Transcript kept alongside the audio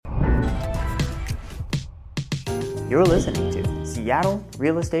You're listening to Seattle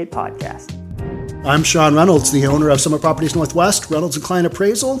Real Estate Podcast. I'm Sean Reynolds, the owner of Summit Properties Northwest, Reynolds & Klein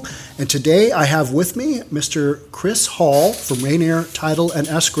Appraisal, and today I have with me Mr. Chris Hall from Rainier Title and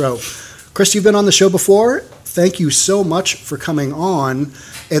Escrow. Chris, you've been on the show before. Thank you so much for coming on.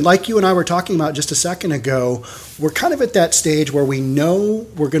 And like you and I were talking about just a second ago, we're kind of at that stage where we know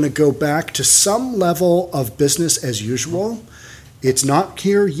we're going to go back to some level of business as usual. It's not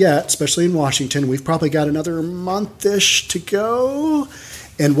here yet, especially in Washington. We've probably got another month-ish to go.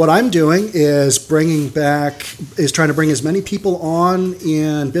 And what I'm doing is trying to bring as many people on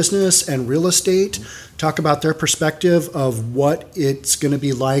in business and real estate, talk about their perspective of what it's going to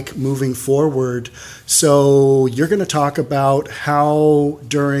be like moving forward. So you're going to talk about how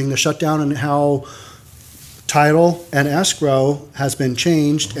during the shutdown and how title and escrow has been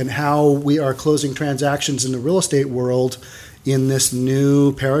changed and how we are closing transactions in the real estate world in this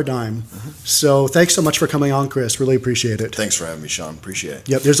new paradigm. So thanks so much for coming on, Chris. Really appreciate it. Thanks for having me, Sean. Appreciate it.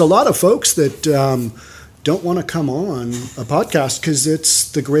 Yep. There's a lot of folks that don't want to come on a podcast because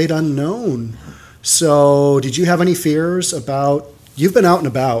it's the great unknown. So did you have any fears about, you've been out and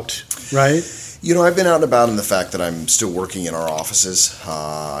about, right? You know, I've been out and about in the fact that I'm still working in our offices.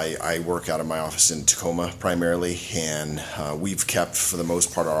 I work out of my office in Tacoma primarily, and we've kept, for the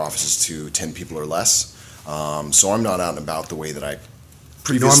most part, our offices to 10 people or less. So I'm not out and about the way that I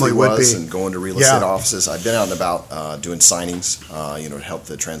previously was and going to real estate offices. I've been out and about doing signings, to help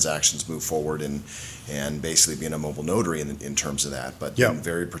the transactions move forward and basically being a mobile notary in terms of that. But being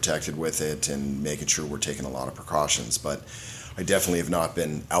very protected with it and making sure we're taking a lot of precautions. But I definitely have not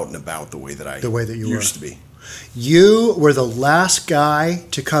been out and about the way that you used to be. You were the last guy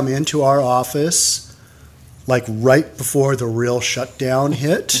to come into our office like right before the real shutdown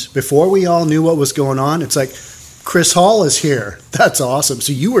hit, before we all knew what was going on. It's like, Chris Hall is here. That's awesome.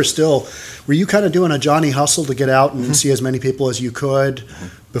 So you were you kind of doing a Johnny hustle to get out and see as many people as you could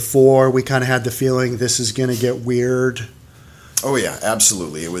before we kind of had the feeling this is going to get weird? Oh yeah,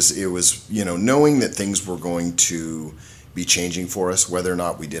 absolutely. It was, knowing that things were going to be changing for us, whether or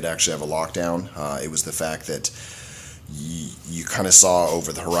not we did actually have a lockdown. It was the fact that you kind of saw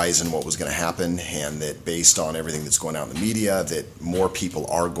over the horizon what was going to happen, and that based on everything that's going out in the media, that more people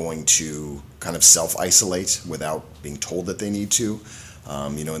are going to kind of self-isolate without being told that they need to.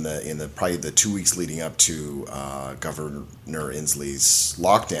 In the probably the 2 weeks leading up to Governor Inslee's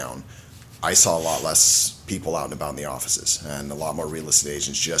lockdown, I saw a lot less people out and about in the offices, and a lot more real estate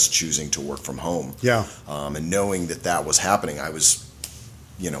agents just choosing to work from home. Yeah. And knowing that was happening, I was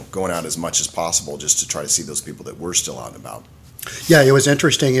going out as much as possible just to try to see those people that were still out and about. Yeah, it was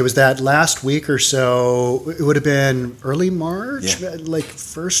interesting. It was that last week or so. It would have been early March, like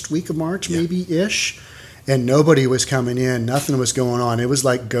first week of March, maybe-ish. And nobody was coming in. Nothing was going on. It was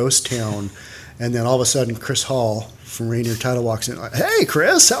like ghost town. And then all of a sudden, Chris Hall from Rainier Title walks in. Like, hey,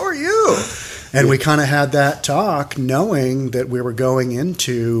 Chris, how are you? And we kind of had that talk knowing that we were going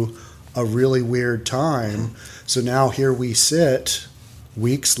into a really weird time. So now here we sit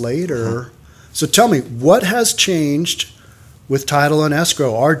weeks later. So tell me, what has changed with title and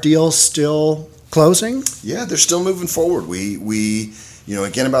escrow? Are deals still closing? Yeah, they're still moving forward. We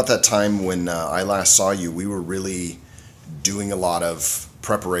again, about that time when I last saw you, we were really doing a lot of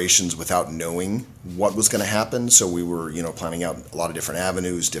preparations without knowing what was going to happen. So we were, planning out a lot of different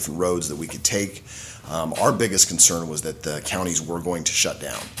avenues, different roads that we could take. Our biggest concern was that the counties were going to shut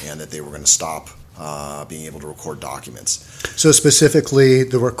down and that they were going to stop being able to record documents. So specifically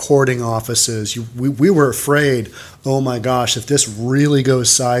the recording offices, we were afraid, oh my gosh, if this really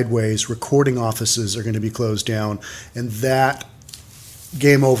goes sideways, recording offices are going to be closed down, and that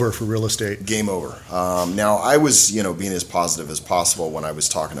game over for real estate. Game over. Now I was, being as positive as possible when I was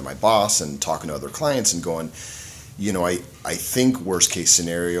talking to my boss and talking to other clients and going, I think worst case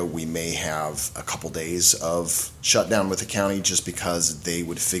scenario, we may have a couple days of shutdown with the county just because they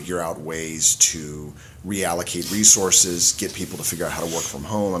would figure out ways to reallocate resources, get people to figure out how to work from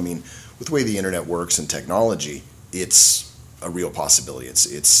home. I mean, with the way the internet works and technology, it's a real possibility.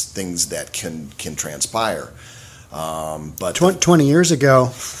 It's things that can transpire. But 20 years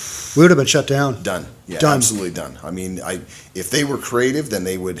ago, we would have been shut down. Done. Yeah, done. Absolutely done. I mean, if they were creative, then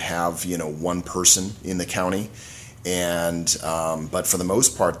they would have, one person in the county. And but for the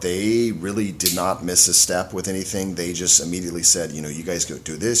most part, they really did not miss a step with anything. They just immediately said, you guys go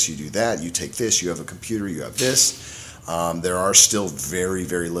do this, you do that, you take this, you have a computer, you have this. There are still very,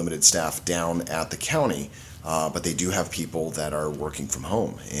 very limited staff down at the county, but they do have people that are working from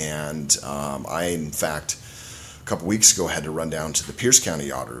home. And I, in fact, a couple weeks ago had to run down to the Pierce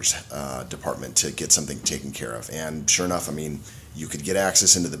County Auditor's Department to get something taken care of. And sure enough, I mean, you could get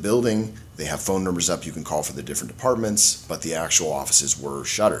access into the building. they have phone numbers up you can call for the different departments, but the actual offices were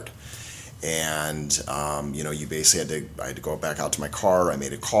shuttered. And you basically I had to go back out to my car. I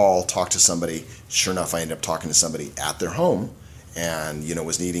made a call, talk to somebody. Sure enough, I ended up talking to somebody at their home, and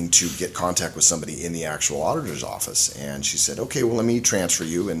was needing to get contact with somebody in the actual auditor's office. And she said, "Okay, well, let me transfer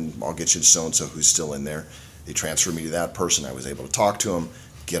you, and I'll get you to so and so who's still in there." They transferred me to that person. I was able to talk to him,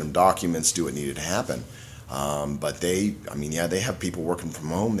 get them documents, do what needed to happen. But they have people working from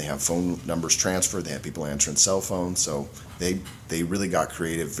home. They have phone numbers transferred. They have people answering cell phones. So they really got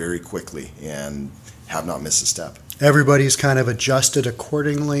creative very quickly and have not missed a step. Everybody's kind of adjusted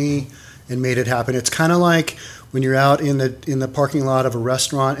accordingly and made it happen. It's kind of like when you're out in the parking lot of a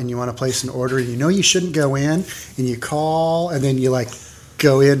restaurant and you want to place an order, you shouldn't go in, and you call, and then you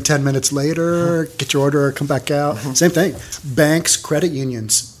go in 10 minutes later, get your order, come back out. Same thing. Banks, credit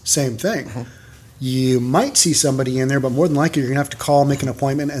unions, same thing. You might see somebody in there, but more than likely you're going to have to call, make an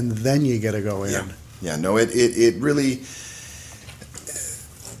appointment, and then you get to go in. Yeah. No, it really,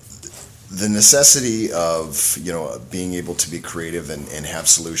 the necessity of, being able to be creative and have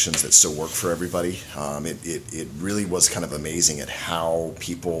solutions that still work for everybody, it really was kind of amazing at how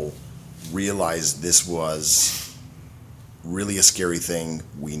people realized this was really a scary thing.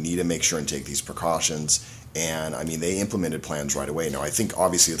 We need to make sure and take these precautions. And they implemented plans right away. Now, I think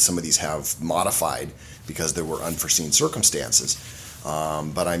obviously that some of these have modified because there were unforeseen circumstances.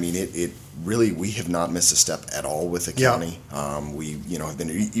 But it really, we have not missed a step at all with the county. We, have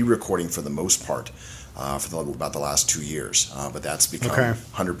been e-recording for the most part for about the last 2 years. But that's become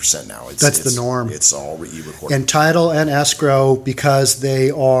 100% now. That's the norm. It's all e-recording. And title and escrow, because they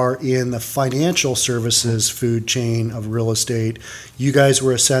are in the financial services food chain of real estate, you guys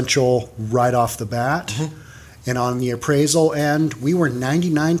were essential right off the bat. And on the appraisal end, we were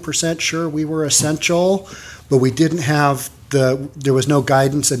 99% sure we were essential, but we didn't have there was no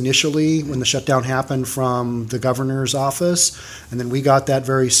guidance initially when the shutdown happened from the governor's office, and then we got that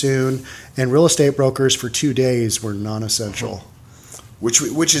very soon. And real estate brokers for 2 days were non-essential. Which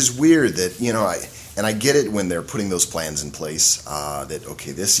is weird that, I get it when they're putting those plans in place, that,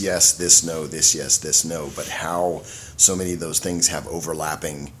 okay, this yes, this no, this yes, this no, but how so many of those things have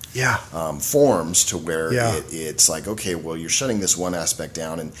overlapping forms to where it's like, okay, well, you're shutting this one aspect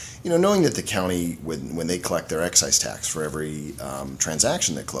down. And, knowing that the county, when they collect their excise tax for every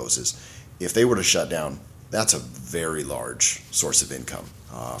transaction that closes, if they were to shut down, that's a very large source of income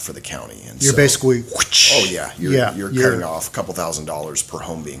for the county. And you're basically... You're cutting off a couple $1,000s per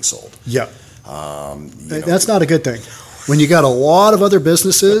home being sold. Yeah. That's not a good thing. When you got a lot of other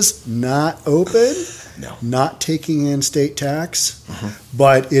businesses not open, not taking in state tax,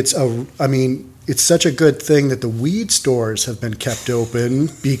 but it's such a good thing that the weed stores have been kept open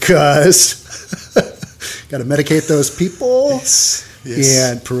because got to medicate those people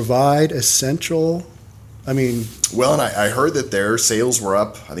and provide essential. Well, and I heard that their sales were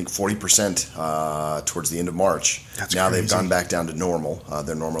up, I think 40% towards the end of March. That's now crazy. They've gone back down to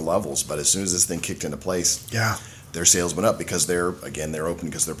their normal levels. But as soon as this thing kicked into place, their sales went up because they're open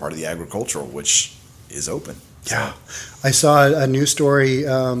because they're part of the agricultural, which is open. Yeah. I saw a news story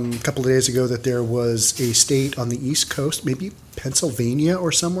a couple of days ago that there was a state on the East Coast, maybe Pennsylvania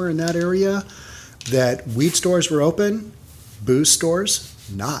or somewhere in that area, that weed stores were open, booze stores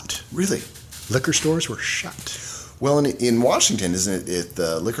not. Really? Liquor stores were shut. Well, in Washington, isn't it, if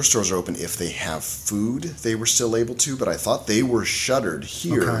the liquor stores are open, if they have food, they were still able to, but I thought they were shuttered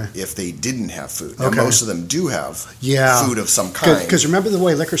here if they didn't have food. Now, most of them do have food of some kind. Because remember the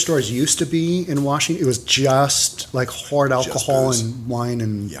way liquor stores used to be in Washington? It was just like hard alcohol and wine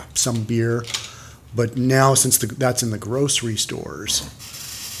and some beer. But now, since that's in the grocery stores,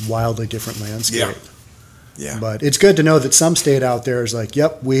 wildly different landscape. Yeah. But it's good to know that some state out there is like,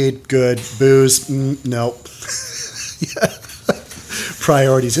 yep, weed, good, booze, nope.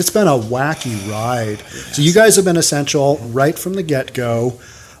 Priorities. It's been a wacky ride. So you guys have been essential right from the get-go.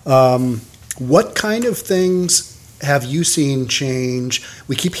 What kind of things have you seen change?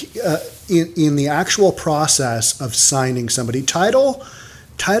 We keep in the actual process of signing somebody. Title,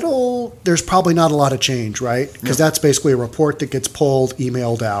 there's probably not a lot of change, right? Because that's basically a report that gets pulled,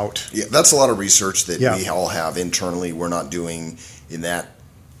 emailed out. Yeah, that's a lot of research that we all have internally. We're not doing in that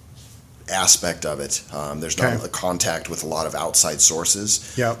aspect of it. There's not a contact with a lot of outside sources.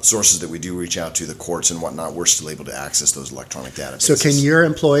 Sources that we do reach out to, the courts and whatnot, we're still able to access those electronic databases. So can your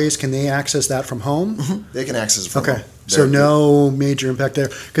employees, can they access that from home? They can access it from home. So no major impact there.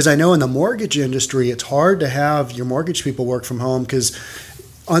 Because I know in the mortgage industry, it's hard to have your mortgage people work from home because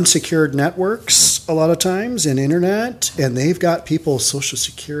unsecured networks a lot of times and internet, and they've got people's social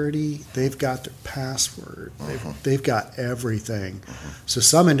security, they've got their password, they've got everything. So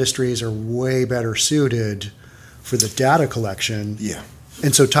some industries are way better suited for the data collection. Yeah.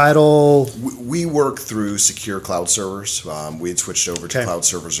 And so title... We work through secure cloud servers. We had switched over to Okay. cloud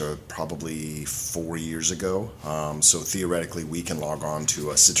servers probably 4 years ago. So theoretically, we can log on to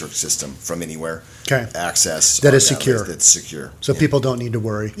a Citrix system from anywhere. Okay. Access That our is database secure. That's secure. So people don't need to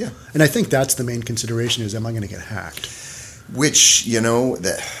worry. Yeah. And I think that's the main consideration is, am I going to get hacked? Which,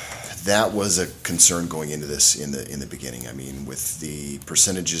 that was a concern going into this in the beginning. I mean, with the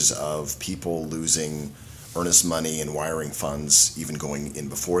percentages of people losing earnest money and wiring funds even going in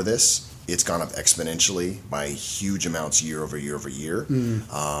before this, it's gone up exponentially by huge amounts year over year over year,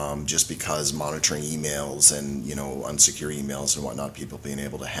 just because monitoring emails and unsecure emails and whatnot, people being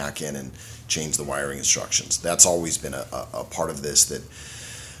able to hack in and change the wiring instructions. That's always been a part of this that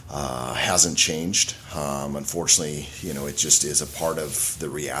hasn't changed. Unfortunately, it just is a part of the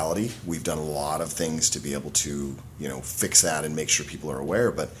reality. We've done a lot of things to be able to fix that and make sure people are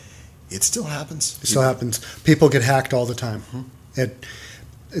aware, but it still happens. It still happens. People get hacked all the time.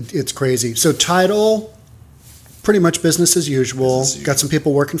 It's crazy. So title, pretty much business as usual. Business as usual. Got some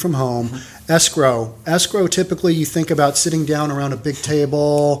people working from home. Escrow, typically you think about sitting down around a big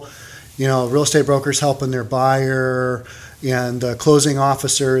table, real estate brokers helping their buyer, and the closing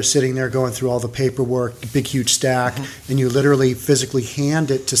officer is sitting there going through all the paperwork, big huge stack, and you literally physically hand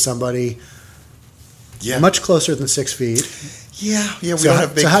it to somebody much closer than 6 feet. Yeah. We don't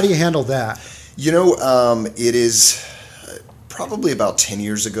have big. So how do you handle that? It is probably about 10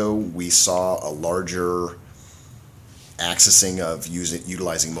 years ago, we saw a larger accessing of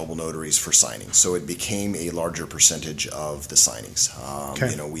utilizing mobile notaries for signings. So it became a larger percentage of the signings.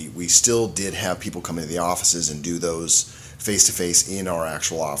 We still did have people come into the offices and do those face-to-face in our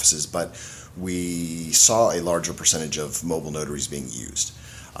actual offices, but we saw a larger percentage of mobile notaries being used.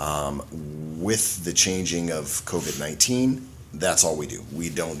 With the changing of COVID-19, that's all we do. We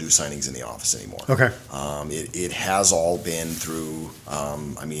don't do signings in the office anymore. Okay. It has all been through,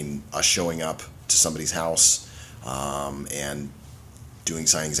 us showing up to somebody's house and doing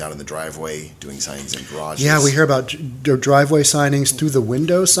signings out in the driveway, doing signings in garages. Yeah, we hear about driveway signings, through the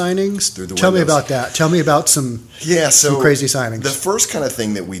window signings. Tell me about that. Tell me about some crazy signings. The first kind of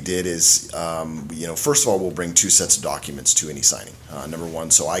thing that we did is, first of all, we'll bring 2 sets of documents to any signing. Number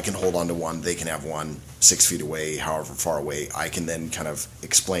one, so I can hold on to one, they can have one 6 feet away, however far away. I can then kind of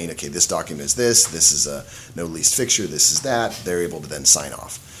explain, okay, this document is this is a no leased fixture, this is that. They're able to then sign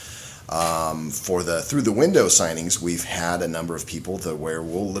off. For the through the window signings, we've had a number of people where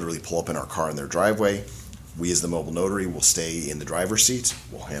we'll literally pull up in our car in their driveway. We as the mobile notary will stay in the driver's seat.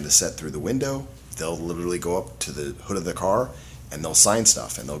 We'll hand a set through the window. They'll literally go up to the hood of the car and they'll sign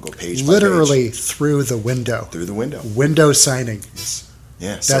stuff and they'll go page by page. Through the window. Through the window. Window signing. Yes.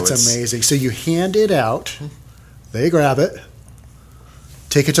 Yeah. That's amazing. So you hand it out, they grab it,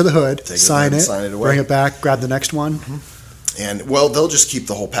 take it to the hood, sign it away, bring it back, grab the next one. And, they'll just keep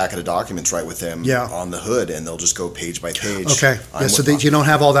the whole packet of documents right with them on the hood, and they'll just go page by page. Okay. So that you don't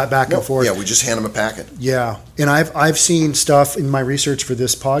have all that back and forth. Yeah, we just hand them a packet. Yeah. And I've seen stuff in my research for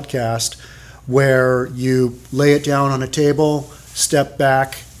this podcast where you lay it down on a table, step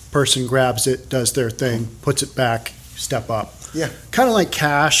back, person grabs it, does their thing, puts it back, step up. Yeah. Kind of like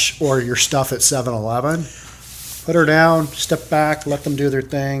cash or your stuff at 7-Eleven. Put her down, step back, let them do their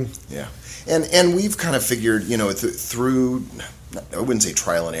thing. Yeah. And we've kind of figured, through, I wouldn't say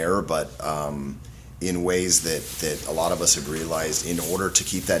trial and error, but in ways that a lot of us have realized in order to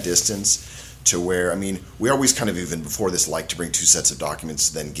keep that distance to where, we always kind of, even before this, like to bring 2 sets of documents,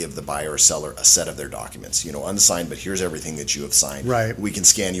 then give the buyer or seller a set of their documents, unsigned, but here's everything that you have signed. Right. We can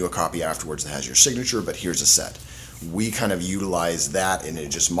scan you a copy afterwards that has your signature, but here's a set. We kind of utilize that, and it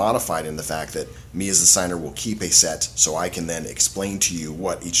just modified in the fact that me as the signer will keep a set so I can then explain to you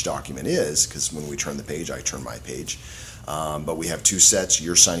what each document is, because when we turn the page, I turn my page. But we have 2 sets.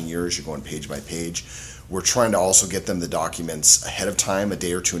 You're signing yours. You're going page by page. We're trying to also get them the documents ahead of time, a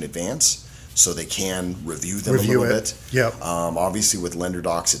day or 2 in advance, so they can review them a little bit. Yep. Obviously, with lender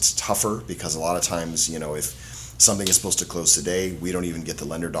docs, it's tougher because a lot of times, if something is supposed to close today, we don't even get the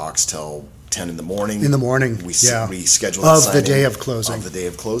lender docs till 10 in the morning. We schedule of the day of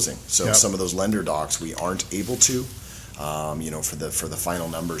closing. So some of those lender docs we aren't able to, for the final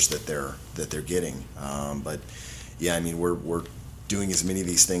numbers that they're getting. But yeah, we're doing as many of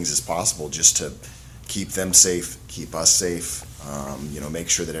these things as possible just to keep them safe, keep us safe. Make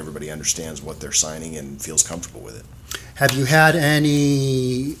sure that everybody understands what they're signing and feels comfortable with it. Have you had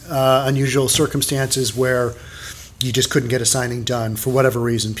any unusual circumstances where you just couldn't get a signing done for whatever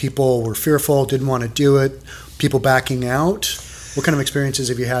reason. People were fearful, didn't want to do it, people backing out. What kind of experiences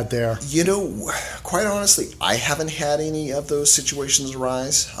have you had there? Quite honestly, I haven't had any of those situations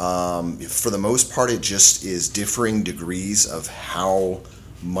arise. For the most part, it just is differing degrees of how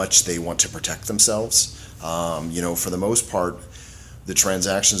much they want to protect themselves. For the most part, the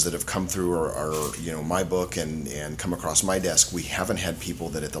transactions that have come through are my book and come across my desk. We haven't had people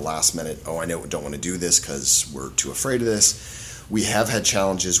that at the last minute, I don't want to do this because we're too afraid of this. We have had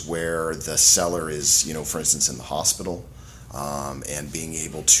challenges where the seller is, for instance, in the hospital, and being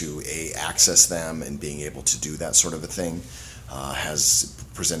able to access them and being able to do that sort of a thing has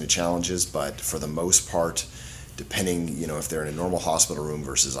presented challenges. But for the most part, depending, if they're in a normal hospital room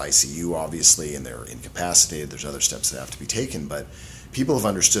versus ICU, obviously, and they're incapacitated, there's other steps that have to be taken. But people have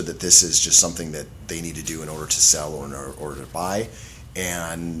understood that this is just something that they need to do in order to sell or in order to buy.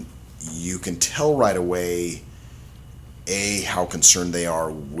 And you can tell right away, how concerned they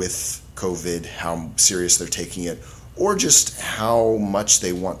are with COVID, how serious they're taking it, or just how much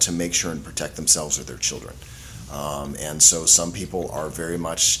they want to make sure and protect themselves or their children. And so some people are very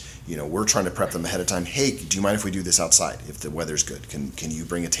much, we're trying to prep them ahead of time. Hey, do you mind if we do this outside if the weather's good? Can you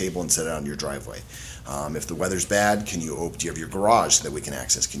bring a table and set it on your driveway? If the weather's bad, do you have your garage that we can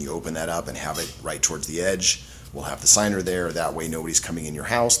access? Can you open that up and have it right towards the edge? We'll have the signer there. That way nobody's coming in your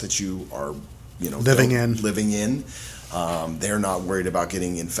house that you are, living in. They're not worried about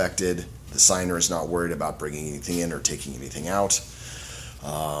getting infected. The signer is not worried about bringing anything in or taking anything out.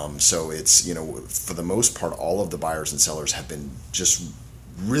 So it's, for the most part, all of the buyers and sellers have been just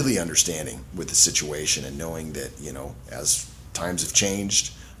really understanding with the situation and knowing that, as times have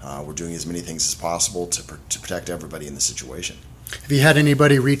changed, we're doing as many things as possible to protect everybody in the situation. Have you had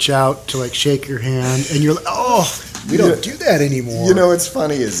anybody reach out to shake your hand and you're like, we don't do that anymore? It's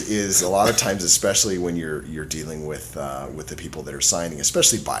funny is a lot of times, especially when you're dealing with the people that are signing,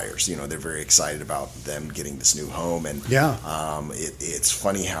 especially buyers, they're very excited about them getting this new home. And it's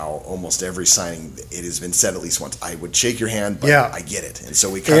funny how almost every signing, it has been said at least once, I would shake your hand, but I get it. And so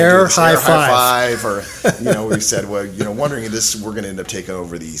we kind of do this high five, or, we said, well, wondering if we're going to end up taking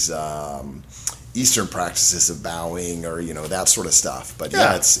over these, Eastern practices of bowing or, that sort of stuff. But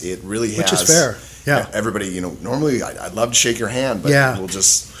it really has. Which is fair. Yeah. Everybody, normally I'd love to shake your hand, but we'll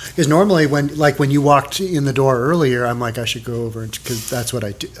just. Because normally when you walked in the door earlier, I'm like, I should go over because that's what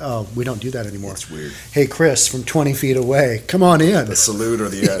I do. Oh, we don't do that anymore. It's weird. Hey, Chris, from 20 feet away, come on in. The salute or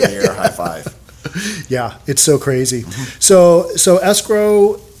the air high five. Yeah, it's so crazy. Mm-hmm. So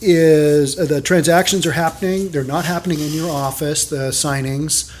escrow is, the transactions are happening. They're not happening in your office, the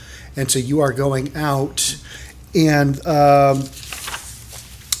signings. And so you are going out and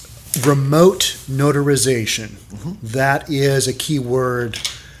remote notarization. Mm-hmm. That is a key word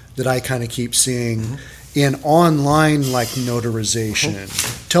that I kind of keep seeing in online notarization.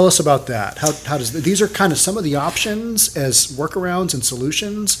 Mm-hmm. Tell us about that. How does these are kind of some of the options as workarounds and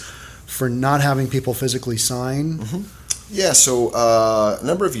solutions for not having people physically sign. Mm-hmm. Yeah, so a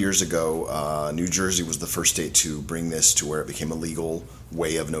number of years ago, New Jersey was the first state to bring this to where it became a legal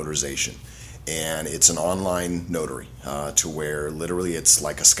way of notarization. And it's an online notary to where literally it's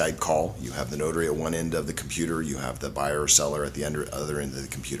like a Skype call. You have the notary at one end of the computer, you have the buyer or seller at the other end of the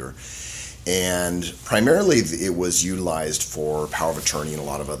computer. And primarily it was utilized for power of attorney and a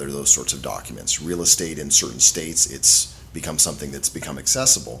lot of other those sorts of documents. Real estate in certain states, it's become something that's become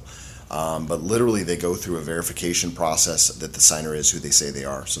accessible. But literally they go through a verification process that the signer is who they say they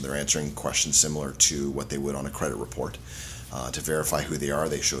are. So they're answering questions similar to what they would on a credit report. To verify who they are,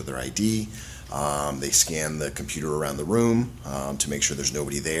 they show their ID. They scan the computer around the room to make sure there's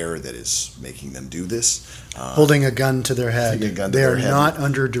nobody there that is making them do this. Holding a gun to their head. They are not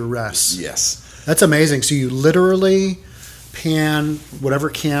under duress. Yes. That's amazing. So you literally pan whatever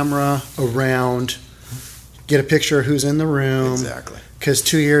camera around, get a picture of who's in the room. Exactly. Because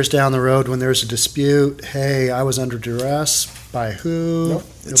 2 years down the road, when there's a dispute, hey, I was under duress by who? Nope.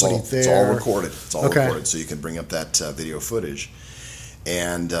 It's all recorded. It's all recorded, so you can bring up that video footage,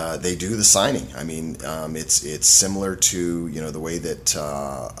 and they do the signing. I mean, it's similar to the way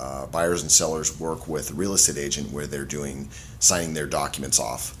that buyers and sellers work with a real estate agent, where they're signing their documents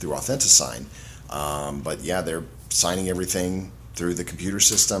off through AuthentiSign. But yeah, they're signing everything through the computer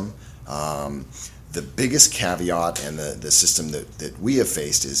system. The biggest caveat and the system that we have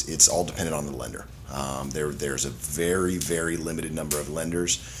faced is it's all dependent on the lender. There's a very, very limited number of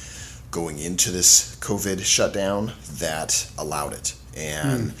lenders going into this COVID shutdown that allowed it.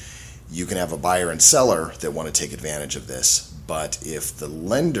 And you can have a buyer and seller that want to take advantage of this, but if the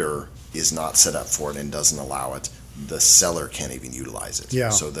lender is not set up for it and doesn't allow it, the seller can't even utilize it. Yeah.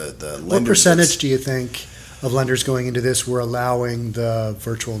 So the lender. What percentage do you think of lenders going into this were allowing the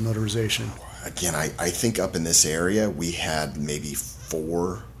virtual notarization? Again, I think up in this area, we had maybe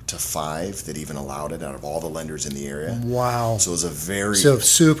 4 to 5 that even allowed it out of all the lenders in the area. Wow. So it was a very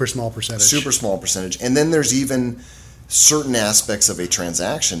super small percentage. Super small percentage. And then there's even certain aspects of a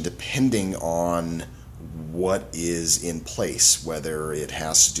transaction depending on what is in place, whether it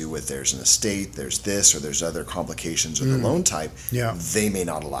has to do with there's an estate, there's this, or there's other complications or the loan type, they may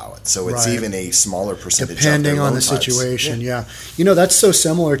not allow it. So it's even a smaller percentage depending of their on loan the types. situation. Yeah. You know, that's so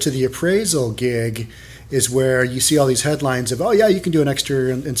similar to the appraisal gig, is where you see all these headlines of, oh yeah, you can do an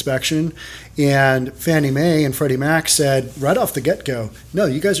exterior inspection. And Fannie Mae and Freddie Mac said right off the get-go, no,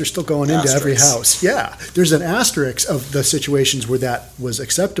 you guys are still going into every house. Yeah, there's an asterisk of the situations where that was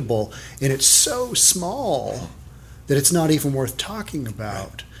acceptable, and it's so small that it's not even worth talking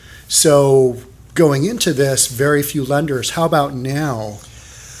about. Right. So going into this, very few lenders. How about now?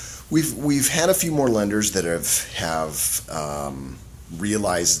 We've had a few more lenders that have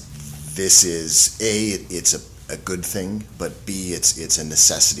realized this is it's a good thing, but B, it's a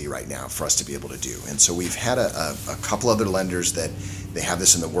necessity right now for us to be able to do. And so we've had a couple other lenders that they have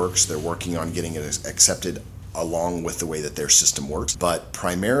this in the works. They're working on getting it accepted along with the way that their system works. But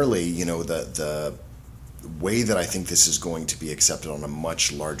primarily, you know, the way that I think this is going to be accepted on a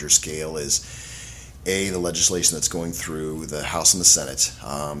much larger scale is the legislation that's going through the House and the Senate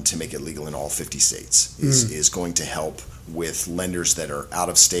to make it legal in all 50 states is going to help with lenders that are out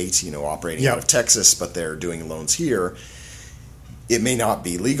of state, you know, operating out of Texas, but they're doing loans here. It may not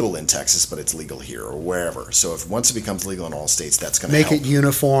be legal in Texas, but it's legal here or wherever. So if once it becomes legal in all states, that's going to make it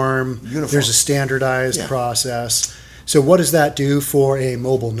uniform. There's a standardized process. So what does that do for a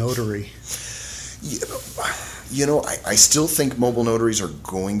mobile notary? You know, I still think mobile notaries are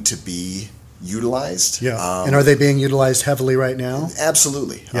going to be utilized. Yeah. And are they being utilized heavily right now?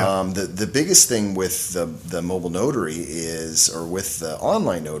 Absolutely. Yeah. The biggest thing with the mobile notary is, or with the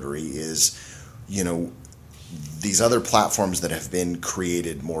online notary is, you know, these other platforms that have been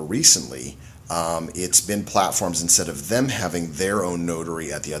created more recently, it's been platforms, instead of them having their own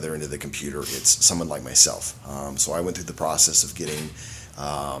notary at the other end of the computer, it's someone like myself. So I went through the process of getting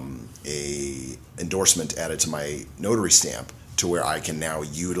a endorsement added to my notary stamp to where I can now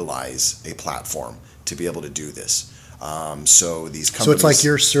utilize a platform to be able to do this. So these companies... So it's like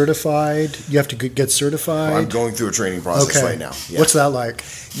you're certified? You have to get certified? I'm going through a training process right now. Yeah. What's that like?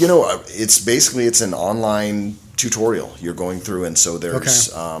 You know, it's an online tutorial you're going through. And so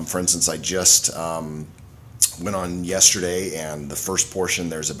there's, for instance, I just went on yesterday, and the first portion,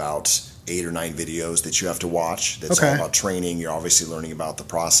 there's about 8 or 9 videos that you have to watch. That's all about training. You're obviously learning about the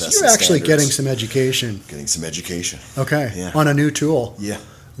process. So you're actually getting some education. Getting some education. Okay. Yeah. On a new tool. Yeah.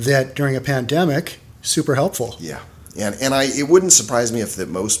 That during a pandemic, super helpful. Yeah. And it wouldn't surprise me if that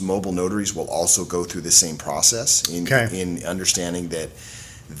most mobile notaries will also go through the same process in understanding that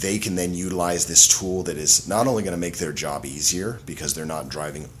they can then utilize this tool that is not only going to make their job easier because they're not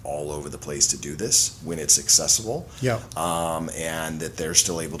driving all over the place to do this when it's accessible, and that they're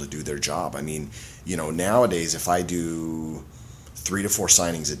still able to do their job. I mean, you know, nowadays if I do 3 to 4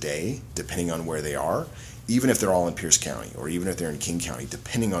 signings a day, depending on where they are, even if they're all in Pierce County or even if they're in King County,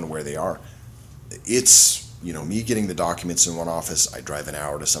 depending on where they are, it's, you know, me getting the documents in one office, I drive an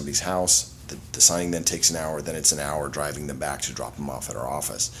hour to somebody's house. The signing then takes an hour, then it's an hour driving them back to drop them off at our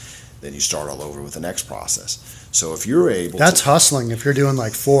office. Then you start all over with the next process. So if you're able That's hustling. If you're doing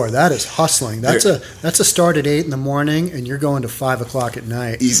like 4, that is hustling. That's a start at 8 in the morning and you're going to 5 o'clock at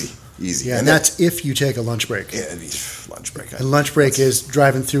night. Easy. Yeah, and that's if you take a lunch break. Yeah, lunch break. And lunch break is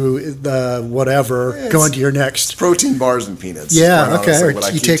driving through the whatever, going to your next. Protein bars and peanuts. Yeah, okay. Or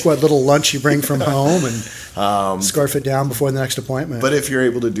you take what little lunch you bring from home and scarf it down before the next appointment. But if you're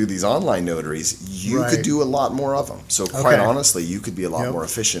able to do these online notaries, you could do a lot more of them. So quite honestly, you could be a lot more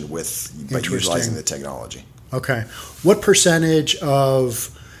efficient by utilizing the technology. Okay. What percentage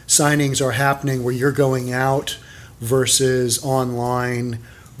of signings are happening where you're going out versus online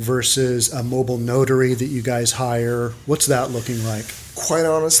versus a mobile notary that you guys hire? What's that looking like? Quite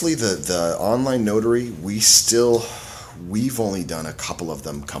honestly, the online notary, we've only done a couple of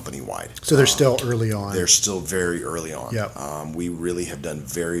them company-wide. So they're still early on. They're still very early on. Yep. We really have done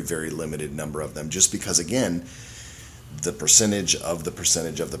very, very limited number of them just because, again, the percentage of the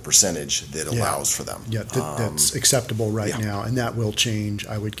percentage of the percentage that allows for them. Yeah, that's acceptable right now, and that will change,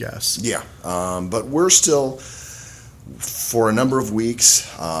 I would guess. Yeah, but for a number of weeks,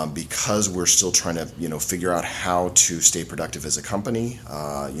 because we're still trying to, figure out how to stay productive as a company.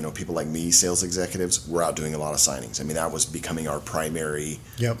 People like me, sales executives, we're out doing a lot of signings. I mean, that was becoming our primary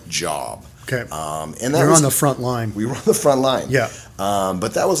job. Okay. And that You're on the front line. We were on the front line. Yeah.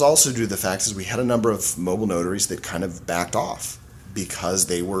 But that was also due to the fact is we had a number of mobile notaries that kind of backed off because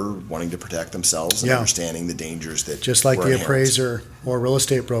they were wanting to protect themselves and understanding the dangers that just like were the inherent. appraiser or real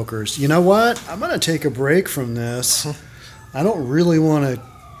estate brokers. You know what? I'm going to take a break from this. I don't really want to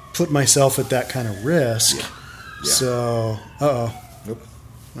put myself at that kind of risk. Yeah. So, Nope.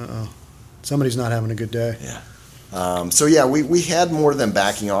 Somebody's not having a good day. Yeah. We had more than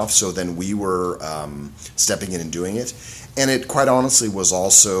backing off, so then we were stepping in and doing it. And it quite honestly was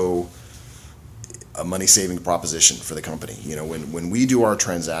also a money-saving proposition for the company. When we do our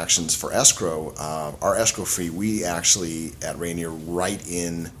transactions for escrow, our escrow fee, we actually at Rainier write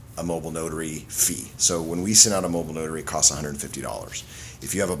in a mobile notary fee. So when we send out a mobile notary, it costs $150.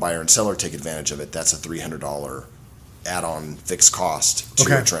 If you have a buyer and seller take advantage of it, that's a $300 add-on fixed cost to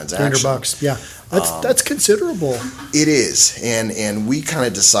a transaction. $300. Yeah, that's considerable. It is, and we kind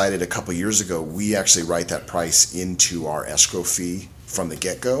of decided a couple years ago we actually write that price into our escrow fee from the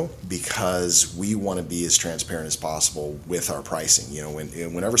get-go because we want to be as transparent as possible with our pricing.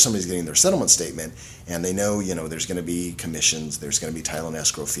 Whenever somebody's getting their settlement statement and they know, there's going to be commissions, there's going to be title and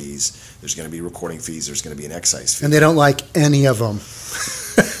escrow fees, there's going to be recording fees, there's going to be an excise fee. And they don't like any of them.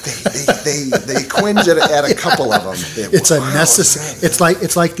 they cringe at a couple of them. It's a necessary.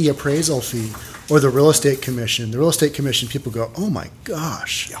 It's like the appraisal fee or the real estate commission. The real estate commission, people go, "Oh my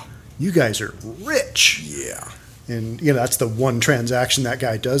gosh, you guys are rich." Yeah. And that's the one transaction that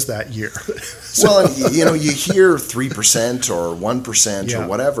guy does that year. Well, and, you hear 3% or 1% or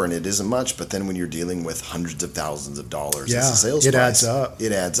whatever, and it isn't much. But then when you're dealing with hundreds of thousands of dollars as a sales price, adds up.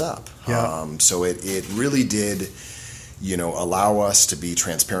 It adds up. Yeah. So it really did, allow us to be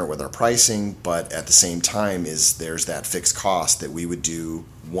transparent with our pricing, but at the same time there's that fixed cost that we would do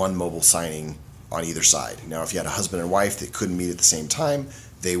one mobile signing on either side. Now, if you had a husband and wife that couldn't meet at the same time,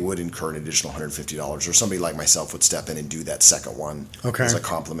 they would incur an additional $150, or somebody like myself would step in and do that second one as a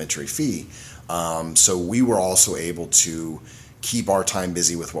complimentary fee. So we were also able to keep our time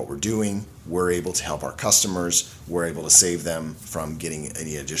busy with what we're doing. We're able to help our customers. We're able to save them from getting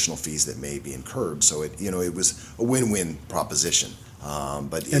any additional fees that may be incurred. So it was a win-win proposition.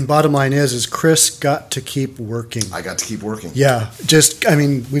 And bottom line is Chris got to keep working. I got to keep working. Yeah.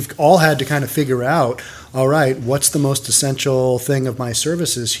 We've all had to kind of figure out, all right, what's the most essential thing of my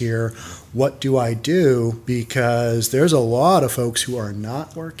services here? What do I do? Because there's a lot of folks who are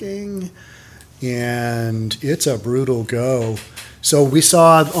not working, and it's a brutal go. So we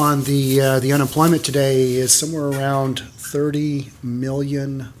saw on the unemployment today is somewhere around 30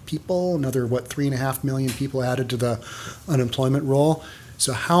 million people, another 3.5 million people added to the unemployment roll.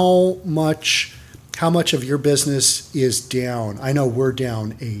 So how much of your business is down? I know we're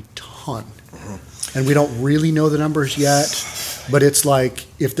down a ton. And we don't really know the numbers yet, but it's like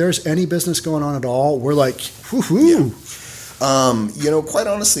if there's any business going on at all, we're like, whoo-hoo. Yeah. Quite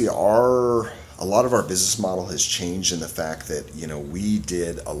honestly, a lot of our business model has changed in the fact that, we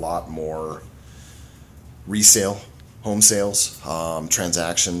did a lot more resale, home sales,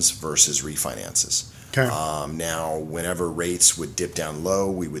 transactions versus refinances. Okay. Now, whenever rates would dip down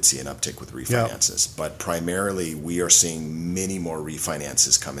low, we would see an uptick with refinances. Yep. But primarily, we are seeing many more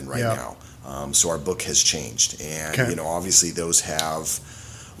refinances come in right now. So our book has changed. And, obviously those have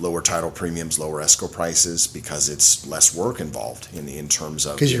lower title premiums, lower escrow prices because it's less work involved in terms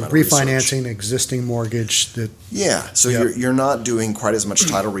of because you're refinancing an existing mortgage. So you're not doing quite as much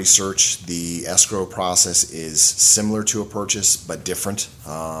title research. The escrow process is similar to a purchase but different.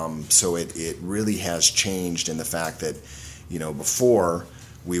 So it really has changed in the fact that before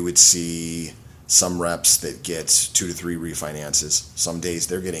we would see some reps that get 2 to 3 refinances. Some days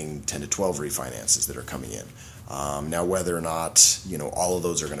they're getting 10 to 12 refinances that are coming in. Now, whether or not, all of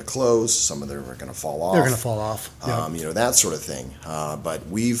those are going to close, some of them are going to fall off. They're going to fall off. That sort of thing. But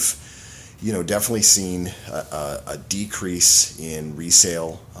we've, definitely seen a decrease in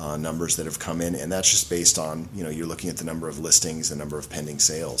resale numbers that have come in. And that's just based on, you're looking at the number of listings, the number of pending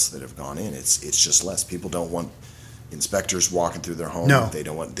sales that have gone in. It's just less. People don't want inspectors walking through their home. No.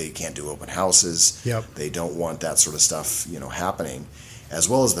 They can't do open houses. Yep. They don't want that sort of stuff, happening, as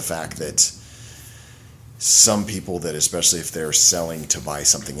well as the fact that some people that, especially if they're selling to buy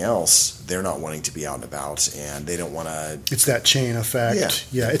something else, they're not wanting to be out and about, and they don't want to. It's that chain effect.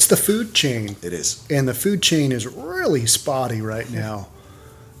 Yeah, it's the food chain. It is. And the food chain is really spotty right now.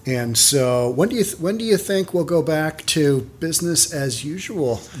 And so when do you think we'll go back to business as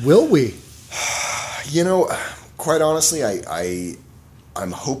usual? Will we? quite honestly,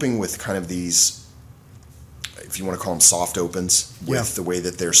 I'm hoping with kind of these, if you want to call them soft opens, with the way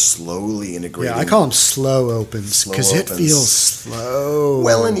that they're slowly integrating. Yeah, I call them slow opens because it feels slow.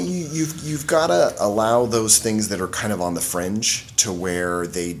 Well, and you've got to allow those things that are kind of on the fringe to where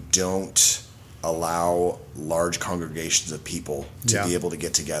they don't allow large congregations of people to be able to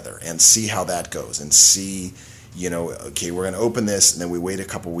get together and see how that goes and see, okay, we're going to open this, and then we wait a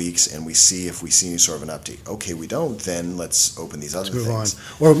couple weeks and we see if we see any sort of an update. Okay, we don't, then let's open these other things. Move on.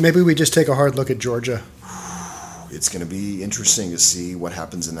 Or maybe we just take a hard look at Georgia. It's going to be interesting to see what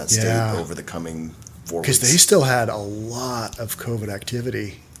happens in that state over the coming 4 weeks. Because they still had a lot of COVID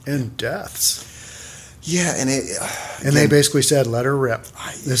activity and deaths. Yeah, and they basically said, let her rip.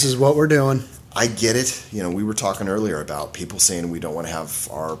 This is what we're doing. I get it. We were talking earlier about people saying we don't want to have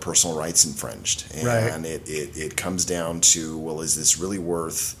our personal rights infringed. And it comes down to, well, is this really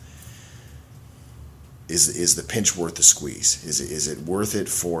worth, is the pinch worth the squeeze? Is it worth it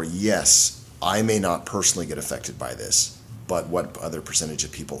for, yes, I may not personally get affected by this, but what other percentage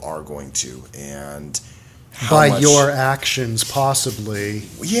of people are going to, and how by much, your actions possibly.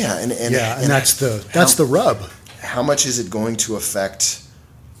 Yeah, and that's the rub. How much is it going to affect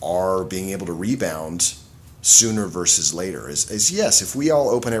our being able to rebound sooner versus later? Is yes, if we all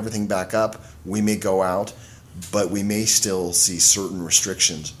open everything back up, we may go out, but we may still see certain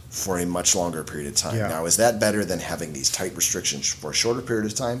restrictions for a much longer period of time. Yeah. Now, is that better than having these tight restrictions for a shorter period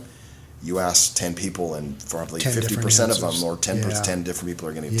of time? You ask 10 people, and probably 50% of them, or 10 different people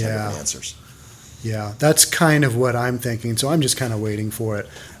are going to give 10 different answers. Yeah, that's kind of what I'm thinking. So I'm just kind of waiting for it.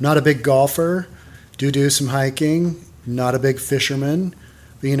 Not a big golfer. Do some hiking. Not a big fisherman.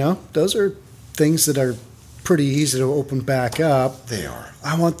 But, those are things that are pretty easy to open back up. They are.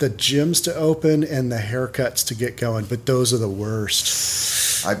 I want the gyms to open and the haircuts to get going, but those are the worst.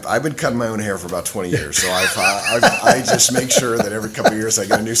 I've been cutting my own hair for about 20 years, so I just make sure that every couple of years I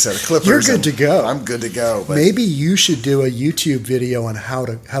get a new set of clippers. You're good to go. I'm good to go. But maybe you should do a YouTube video on how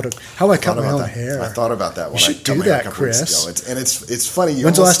I cut my own hair. I thought about that. You should do that, Chris. It's funny.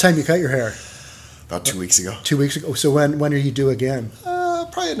 When's the last time you cut your hair? About 2 weeks ago. 2 weeks ago. So when are you due again?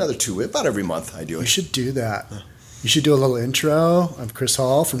 Probably another 2 weeks. About every month I do it. You should do that. You should do a little intro. I'm Chris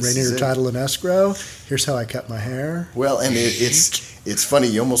Hall from Rainier Title and Escrow. Here's how I cut my hair. Well, and it's funny.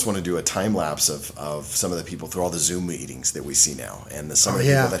 You almost want to do a time lapse of some of the people through all the Zoom meetings that we see now, and some of the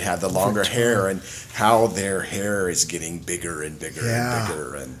people that had the longer hair and how their hair is getting bigger and bigger and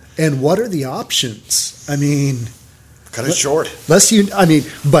bigger. And what are the options? I mean, cut it short.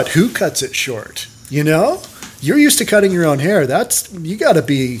 But who cuts it short? You're used to cutting your own hair. You got to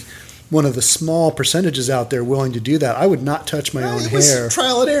be one of the small percentages out there willing to do that. I would not touch my own hair.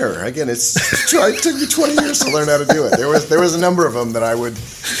 Trial and error. Again, it took me 20 years to learn how to do it. There was a number of them that I would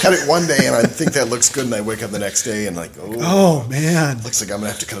cut it one day and I think that looks good, and I wake up the next day and oh man, looks like I'm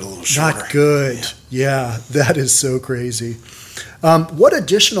gonna have to cut it a little shorter. Not good. Yeah, that is so crazy. What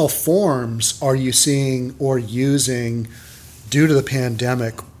additional forms are you seeing or using due to the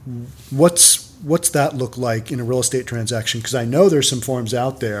pandemic? What's that look like in a real estate transaction? Because I know there's some forms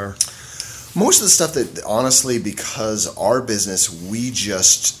out there. Most of the stuff that, honestly, because our business, we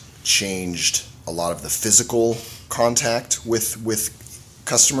just changed a lot of the physical contact with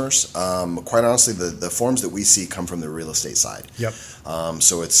customers. Quite honestly, the forms that we see come from the real estate side. Yep.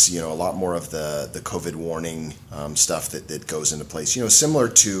 So it's a lot more of the COVID warning stuff that goes into place. Similar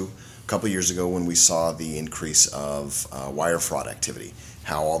to a couple of years ago when we saw the increase of wire fraud activity.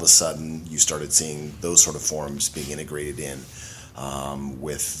 How all of a sudden you started seeing those sort of forms being integrated in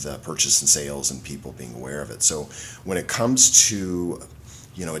with purchase and sales and people being aware of it. So when it comes to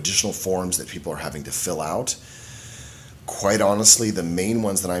additional forms that people are having to fill out, quite honestly, the main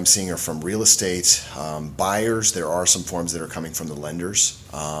ones that I'm seeing are from real estate buyers. There are some forms that are coming from the lenders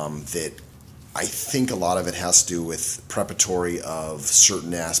that I think a lot of it has to do with preparatory of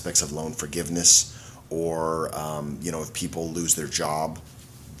certain aspects of loan forgiveness, or if people lose their job,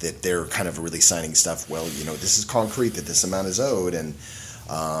 that they're kind of really signing stuff. Well, this is concrete that this amount is owed, and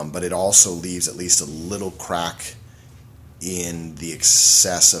but it also leaves at least a little crack in the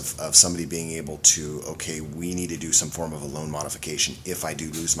excess of somebody being able to, okay, we need to do some form of a loan modification if I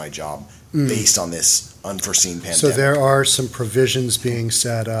do lose my job based on this unforeseen pandemic. So there are some provisions being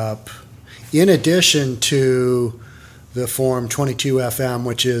set up in addition to the Form 22FM,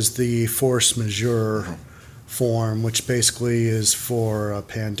 which is the force majeure form, which basically is for a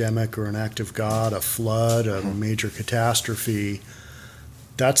pandemic or an act of God, a flood, a major catastrophe.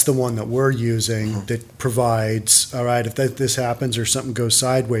 That's the one that we're using that provides, all right, if this happens or something goes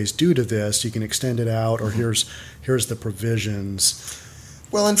sideways due to this, you can extend it out, or here's the provisions.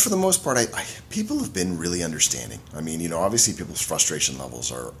 Well, and for the most part, people have been really understanding. I mean, obviously people's frustration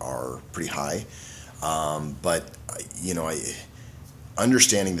levels are pretty high, but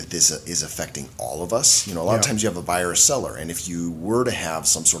understanding that this is affecting all of us. A lot of times you have a buyer or seller, and if you were to have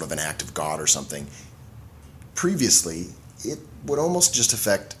some sort of an act of God or something, previously it would almost just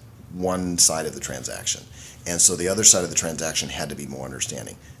affect one side of the transaction. And so the other side of the transaction had to be more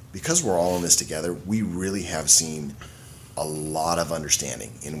understanding. Because we're all in this together, we really have seen a lot of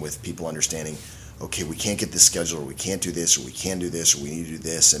understanding, and with people understanding, okay, we can't get this scheduled, or we can't do this, or we can do this, or we need to do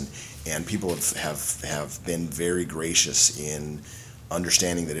this, and people have been very gracious in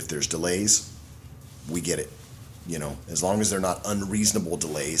understanding that if there's delays, we get it. As long as they're not unreasonable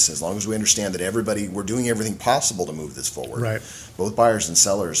delays, as long as we understand that we're doing everything possible to move this forward. Right. Both buyers and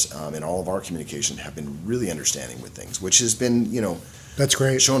sellers in all of our communication have been really understanding with things, which has been, that's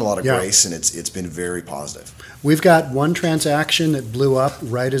great. Showing a lot of grace, and it's been very positive. We've got one transaction that blew up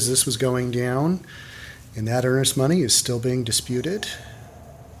right as this was going down, and that earnest money is still being disputed.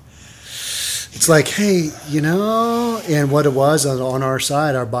 It's like, hey, and what it was on our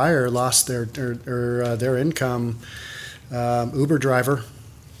side, our buyer lost their income. Uber driver,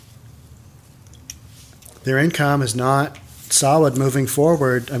 their income is not solid moving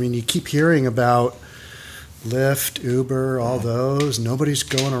forward. I mean, you keep hearing about Lyft, Uber, all those. Nobody's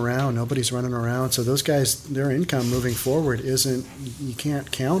going around. Nobody's running around. So those guys, their income moving forward you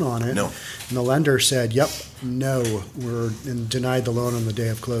can't count on it. No. And the lender said, and denied the loan on the day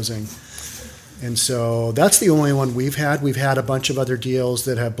of closing. And so that's the only one we've had. We've had a bunch of other deals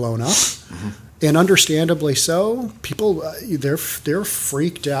that have blown up. Mm-hmm. And understandably so. People, they're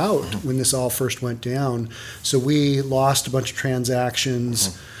freaked out when this all first went down. So we lost a bunch of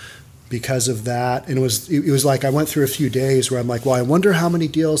transactions because of that. And it was like I went through a few days where I'm like, well, I wonder how many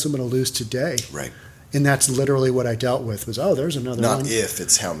deals I'm going to lose today. Right. And that's literally what I dealt with was, there's another one. Not if,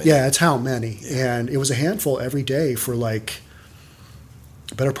 it's how many. Yeah, it's how many. Yeah. And it was a handful every day for like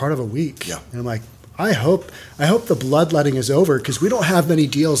a better part of a week. Yeah. And I'm like, I hope the bloodletting is over because we don't have many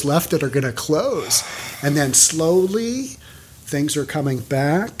deals left that are going to close. And then slowly things are coming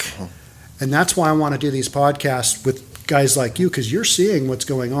back. And that's why I want to do these podcasts with guys like you, because you're seeing what's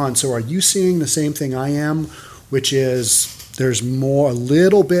going on. So are you seeing the same thing I am, which is there's a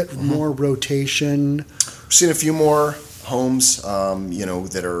little bit more rotation? We've seen a few more homes,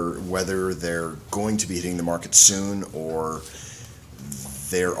 that are, whether they're going to be hitting the market soon or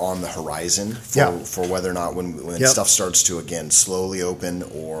they're on the horizon for whether or not when stuff starts to, again, slowly open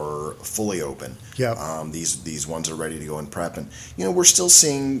or fully open. These ones are ready to go and prep. And, we're still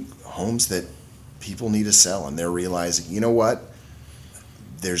seeing homes that people need to sell, and they're realizing, what?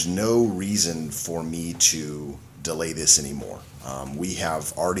 There's no reason for me to delay this anymore. We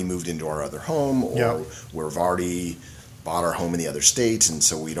have already moved into our other home, or we've already bought our home in the other state, and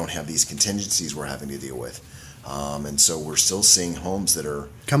so we don't have these contingencies we're having to deal with. And so we're still seeing homes that are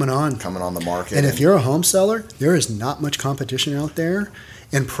coming on the market. And if you're a home seller, there is not much competition out there.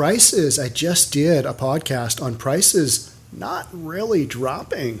 And prices, I just did a podcast on prices not really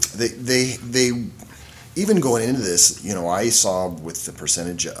dropping. They even going into this, I saw with the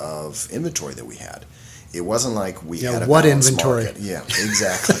percentage of inventory that we had, it wasn't like we had a balanced inventory? Market. Yeah,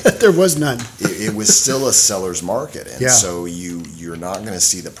 exactly. There was none. It was still a seller's market, and so you're not going to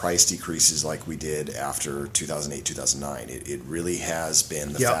see the price decreases like we did after 2008, 2009. It really has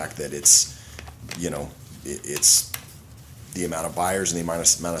been the fact that it's the amount of buyers and the amount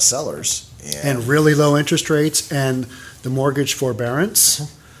of sellers, and really low interest rates and the mortgage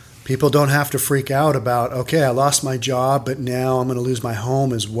forbearance. People don't have to freak out about, okay, I lost my job, but now I'm going to lose my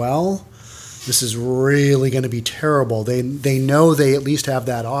home as well. This is really going to be terrible. They know they at least have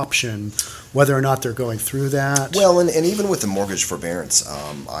that option, whether or not they're going through that. Well, and even with the mortgage forbearance,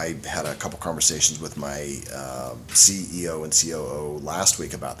 I had a couple conversations with my CEO and COO last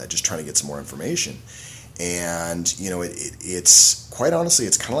week about that, just trying to get some more information. And, it's quite honestly,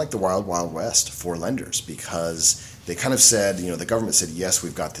 it's kind of like the wild, wild west for lenders, because they kind of said, the government said, yes,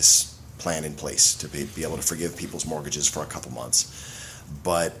 we've got this plan in place to be able to forgive people's mortgages for a couple months.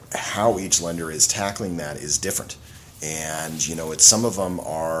 But how each lender is tackling that is different. And, some of them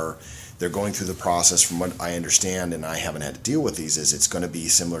they're going through the process, from what I understand, and I haven't had to deal with these, is it's going to be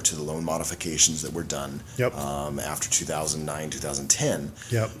similar to the loan modifications that were done after 2009, 2010.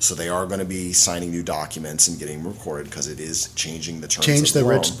 So they are going to be signing new documents and getting recorded because it is changing the terms of the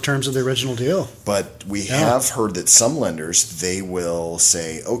loan. Terms of the original deal. But we have heard that some lenders, they will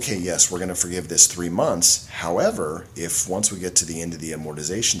say, okay, yes, we're going to forgive this 3 months. However, if once we get to the end of the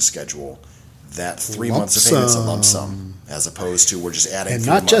amortization schedule, that 3 months of payments a lump sum, as opposed to we're just adding. And 3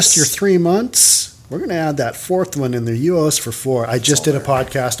 not months. just your 3 months, we're going to add that fourth one in there. You owe us for 4. I just did a there.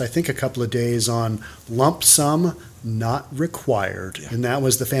 podcast, I think a couple of days on lump sum not required. Yeah. And that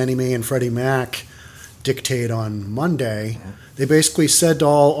was the Fannie Mae and Freddie Mac dictate on Monday. They basically said to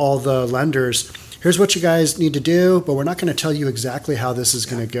all the lenders, here's what you guys need to do, but we're not going to tell you exactly how this is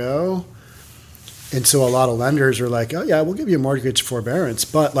going to go. And so a lot of lenders are like, oh, yeah, we'll give you a mortgage forbearance.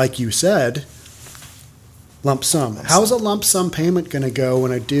 But like you said, lump sum. How's a lump sum payment going to go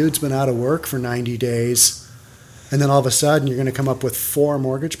when a dude's been out of work for 90 days and then all of a sudden you're going to come up with 4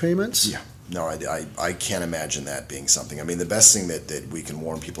 mortgage payments? Yeah. No, I can't imagine that being something. I mean, the best thing that we can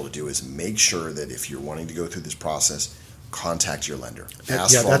warn people to do is make sure that if you're wanting to go through this process, contact your lender.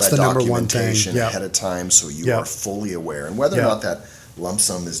 Ask for all that's that the number one thing. documentation ahead of time so you are fully aware. And whether or not that lump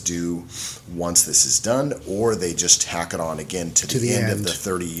sum is due once this is done, or they just tack it on again to the end of the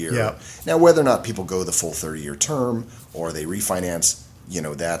 30-year. Yep. Now, whether or not people go the full 30-year term or they refinance,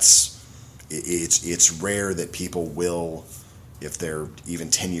 it's rare that people will, if they're even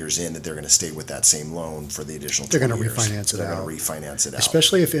 10 years in, that they're going to stay with that same loan for the additional 20 They're going years. to refinance it They're out. going to refinance it out.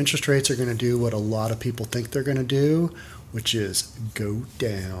 Especially if interest rates are going to do what a lot of people think they're going to do, which is go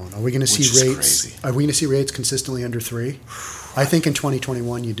down. Are we going to see Which is rates? crazy. Are we going to see rates consistently under 3? I think in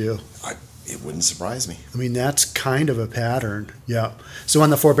 2021 you do. It wouldn't surprise me. I mean, that's kind of a pattern. Yeah. So on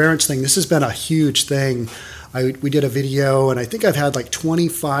the forbearance thing, this has been a huge thing. We did a video, and I think I've had like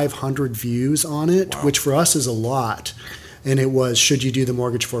 2,500 views on it, Wow. which for us is a lot. And it was, should you do the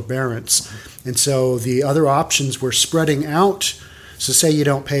mortgage forbearance? And so the other options were spreading out. So say you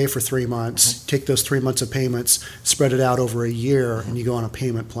don't pay for 3 months, take those 3 months of payments, spread it out over a year, and you go on a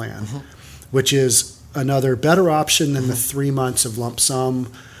payment plan, which is another better option than the 3 months of lump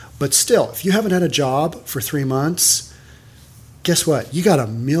sum. But still, if you haven't had a job for 3 months, guess what? You got a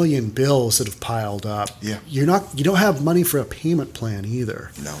million bills that have piled up. Yeah. You don't have money for a payment plan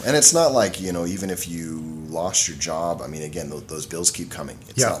either. No, and it's not like, even if you lost your job, I mean, again, those bills keep coming.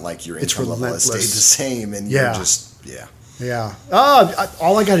 It's not like your It's income level has stayed the relentless. same and Yeah. you're just, Yeah.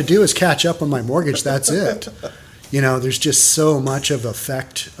 All I got to do is catch up on my mortgage. That's it. There's just so much of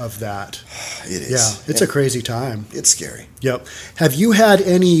effect of that. It is. Yeah. It's a crazy time. It's scary. Yep. Have you had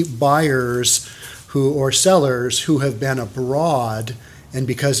any buyers or sellers who have been abroad and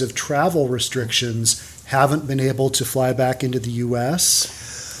because of travel restrictions haven't been able to fly back into the U.S.?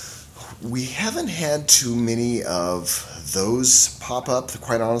 We haven't had too many of those pop up.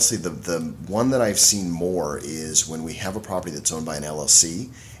 Quite honestly, the one that I've seen more is when we have a property that's owned by an LLC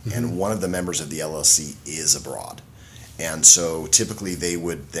and one of the members of the LLC is abroad. And so typically they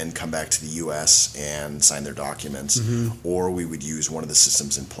would then come back to the U.S. and sign their documents, or we would use one of the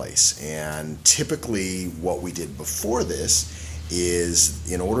systems in place. And typically what we did before this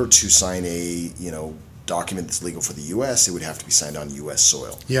is in order to sign a, document that's legal for the U.S., it would have to be signed on U.S.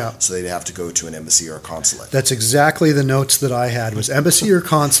 soil. Yeah. So they'd have to go to an embassy or a consulate. That's exactly the notes that I had was embassy or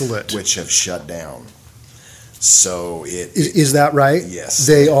consulate. Which have shut down. So Is that right? yes,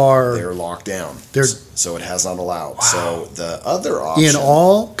 They're locked down. They're- so it has not allowed. So the other option, in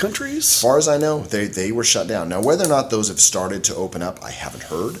all as countries? far as I know, they were shut down. Now whether or not those have started to open up, I haven't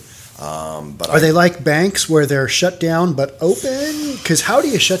heard. But Are they like banks where they're shut down but open? Because how do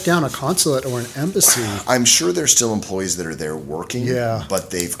you shut down a consulate or an embassy? I'm sure there's still employees that are there working. Yeah. But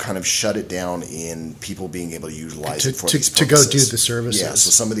they've kind of shut it down in people being able to utilize it for these to purposes. go do the services. Yeah. So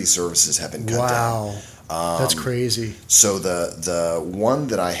some of these services have been cut down. Wow. That's crazy. So the one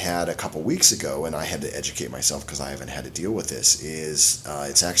that I had a couple weeks ago, and I had to educate myself because I haven't had to deal with this, is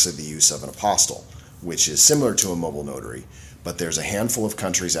it's actually the use of an apostille, which is similar to a mobile notary. But there's a handful of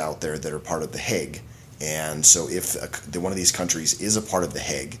countries out there that are part of the Hague. And so if one of these countries is a part of the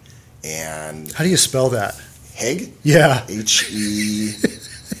Hague, and How do you spell that? Hague? Yeah.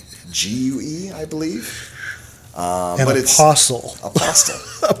 Hegue, I believe. An But it's apostle.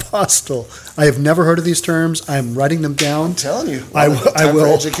 apostille. Apostle. I have never heard of these terms. I'm writing them down. I'm telling you. I Time will.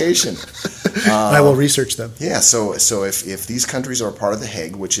 for education. I will research them. Yeah, so if these countries are a part of the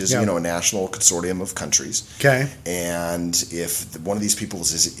Hague, which is Yeah. a national consortium of countries, Okay. and if one of these people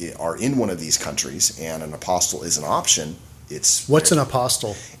are in one of these countries and an apostille is an option, What's an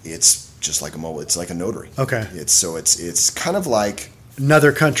apostle? it's just like a mobile. It's like a notary. Okay. It's kind of like,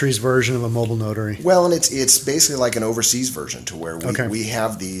 Another country's version of a mobile notary. well, and it's basically like an overseas version to where Okay. we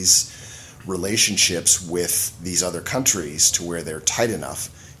have these relationships with these other countries to where they're tight enough.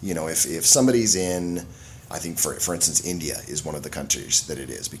 If somebody's in, I think for instance, India is one of the countries that it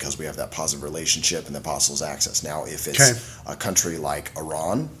is because we have that positive relationship and the apostles access. Now, if it's Okay. a country like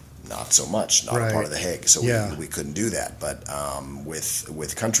Iran, not so much, not Right. a part of the Hague, so Yeah. we couldn't do that. But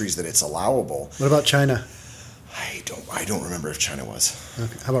with countries that it's allowable, What about China? I don't remember if China was.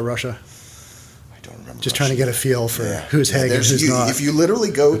 Okay. How about Russia? don't remember. Just trying to get a feel for who's Hague and who's not. If you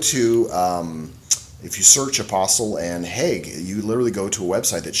literally go to, if you search Apostle and Hague, you literally go to a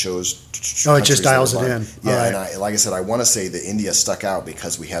website that shows. Oh, it just dials it in. Yeah, right. and like I said, I want to say that India stuck out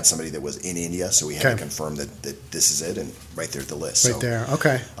because we had somebody that was in India, so we had to confirm that this is it, and right there at the list. Right there.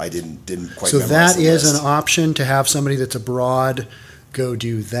 Okay. I didn't quite. So memorize that the is list. an option to have somebody that's abroad go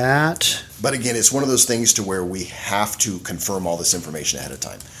do that. But again, it's one of those things to where we have to confirm all this information ahead of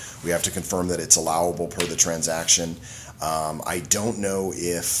time. We have to confirm that it's allowable per the transaction. I don't know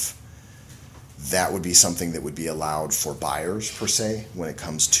if that would be something that would be allowed for buyers per se when it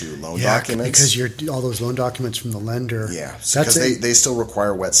comes to loan documents. Because all those loan documents from the lender. Yeah, because they still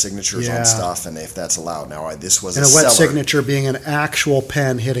require wet signatures on stuff, and if that's allowed. Now, this was and a wet seller signature being an actual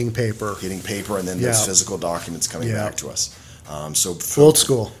pen hitting paper. And then there's physical documents coming back to us. So old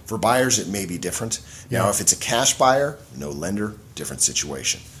school. For buyers, it may be different. Now, if it's a cash buyer, no lender, different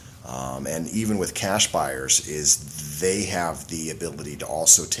situation. And even with cash buyers, they have the ability to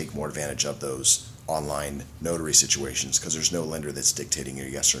also take more advantage of those online notary situations because there's no lender that's dictating your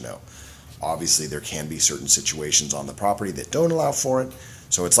yes or no. Obviously, there can be certain situations on the property that don't allow for it.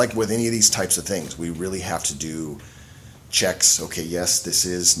 So it's like with any of these types of things, we really have to do checks. Okay, yes, this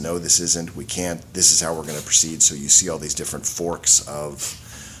is. No, this isn't. We can't. This is how we're going to proceed. So you see all these different forks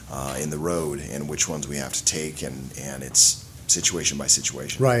in the road and which ones we have to take, and it's situation by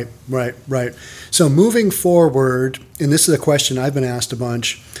situation. Right. So moving forward, and this is a question I've been asked a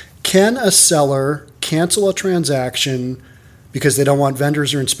bunch, can a seller cancel a transaction because they don't want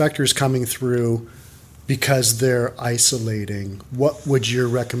vendors or inspectors coming through because they're isolating? What would your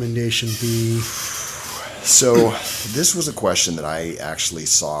recommendation be? So this was a question that I actually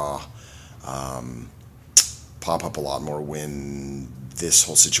saw pop up a lot more when this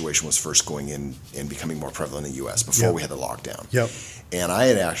whole situation was first going in and becoming more prevalent in the U.S. before we had the lockdown. Yep. And I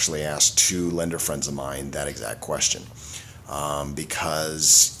had actually asked two lender friends of mine that exact question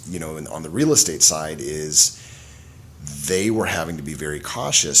because, on the real estate side they were having to be very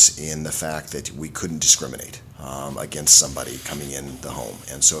cautious in the fact that we couldn't discriminate against somebody coming in the home.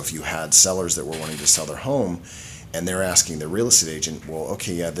 And so if you had sellers that were wanting to sell their home and they're asking the real estate agent, well,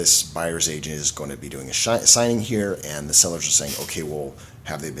 okay, this buyer's agent is going to be doing a signing here, and the sellers are saying, okay, well,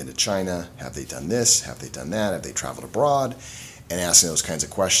 have they been to China? Have they done this? Have they done that? Have they traveled abroad? And asking those kinds of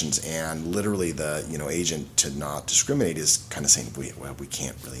questions, and literally the agent to not discriminate is kind of saying, we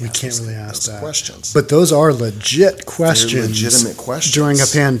can't really ask those questions. But those are legit questions. They're legitimate questions during a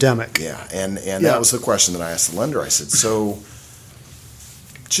pandemic. Yeah, and that was the question that I asked the lender. I said, so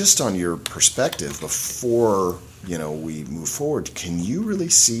just on your perspective before we move forward, can you really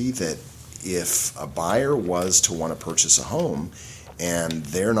see that if a buyer was to want to purchase a home and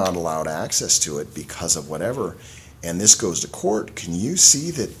they're not allowed access to it because of whatever, and this goes to court, can you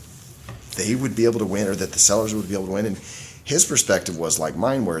see that they would be able to win, or that the sellers would be able to win? And his perspective was like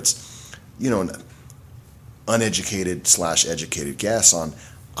mine, where it's, an uneducated/educated guess on,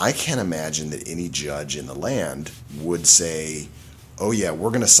 I can't imagine that any judge in the land would say, oh yeah, we're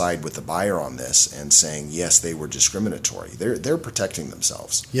going to side with the buyer on this, and saying, yes, they were discriminatory. They're protecting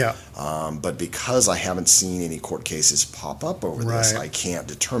themselves. Yeah. But because I haven't seen any court cases pop up over this, I can't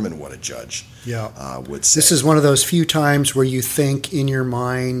determine what a judge would say. This is one of those few times where you think in your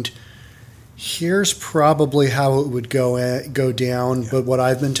mind, here's probably how it would go down. Yeah. But what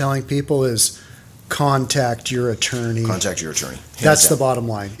I've been telling people is contact your attorney. Contact your attorney. That's the bottom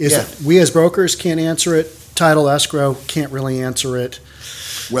line. We as brokers can't answer it. Title escrow can't really answer it.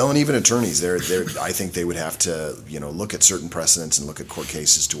 Well, and even attorneys, I think they would have to, look at certain precedents and look at court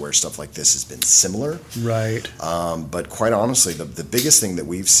cases to where stuff like this has been similar. Right. But quite honestly, the biggest thing that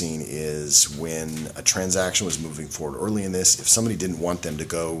we've seen is when a transaction was moving forward early in this, if somebody didn't want them to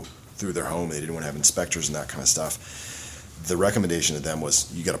go through their home, they didn't want to have inspectors and that kind of stuff, the recommendation to them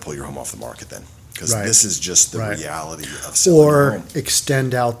was, you got to pull your home off the market then. Because this is just the reality of selling a home.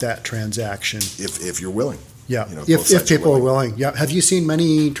 Extend out that transaction. If you're willing. Yeah, if people are willing. Yeah. Have you seen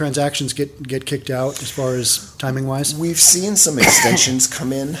many transactions get kicked out as far as timing-wise? We've seen some extensions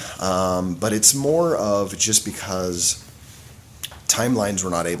come in, but it's more of just because timelines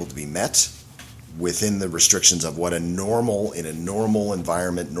were not able to be met within the restrictions of what in a normal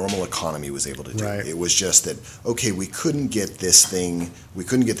environment, normal economy was able to do. Right. It was just that, okay, we couldn't get this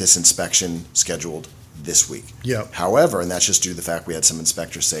inspection scheduled this week. Yeah. However, and that's just due to the fact we had some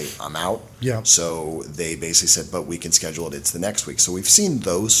inspectors say, I'm out. Yeah. So they basically said, but we can schedule it. It's the next week. So we've seen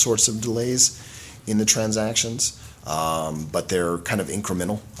those sorts of delays in the transactions, but they're kind of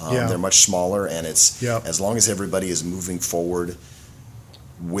incremental. They're much smaller, and it's as long as everybody is moving forward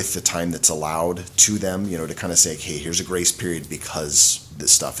with the time that's allowed to them, to kind of say, hey, here's a grace period because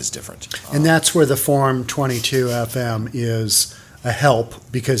this stuff is different. And that's where the Form 22 FM is a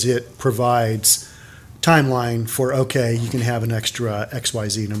help, because it provides timeline for, okay, you can have an extra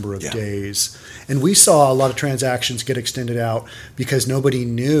XYZ number of days. And we saw a lot of transactions get extended out because nobody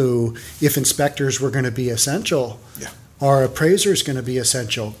knew if inspectors were going to be essential. Yeah. Are appraisers going to be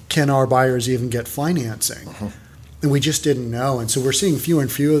essential? Can our buyers even get financing? And we just didn't know. And so we're seeing fewer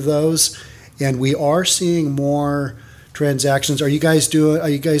and fewer of those. And we are seeing more transactions. Are you guys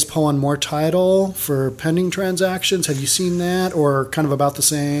pulling more title for pending transactions? Have you seen that, or kind of about the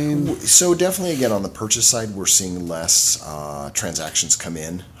same? So definitely, again, on the purchase side, we're seeing less transactions come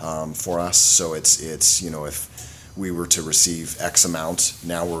in for us. So it's if we were to receive X amount,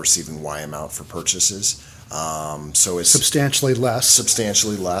 now we're receiving Y amount for purchases. So it's substantially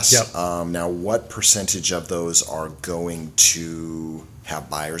less. Yep. Now, what percentage of those are going to have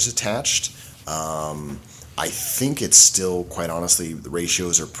buyers attached? I think it's still, quite honestly, the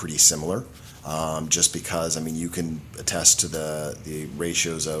ratios are pretty similar, just because, you can attest to the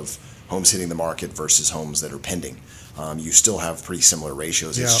ratios of homes hitting the market versus homes that are pending. You still have pretty similar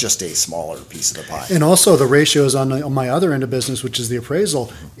ratios. It's just a smaller piece of the pie. And also the ratios on my other end of business, which is the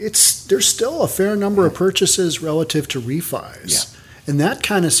appraisal, there's still a fair number of purchases relative to refis. Yeah. And that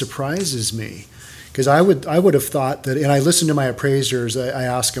kind of surprises me. Because I would have thought that, and I listen to my appraisers, I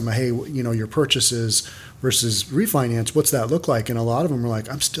ask them, hey, your purchases versus refinance, what's that look like? And a lot of them are like,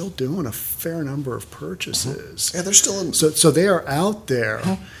 I'm still doing a fair number of purchases. Yeah, they're still in. So they are out there.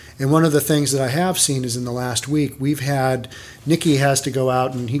 And one of the things that I have seen is in the last week, Nikki has to go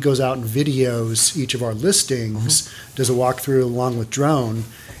out, and he goes out and videos each of our listings, does a walkthrough along with drone.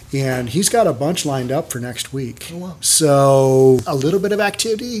 And he's got a bunch lined up for next week. Oh, wow. So a little bit of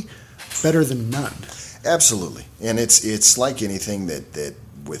activity, better than none. Absolutely. And it's like anything that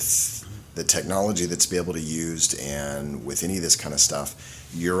with the technology that's be able to used, and with any of this kind of stuff,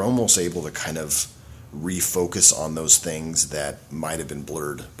 you're almost able to kind of refocus on those things that might have been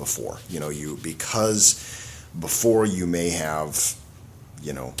blurred before. Because before you may have,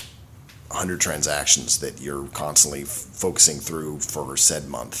 100 transactions that you're constantly focusing through for said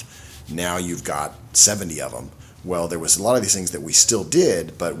month. Now you've got 70 of them. Well, there was a lot of these things that we still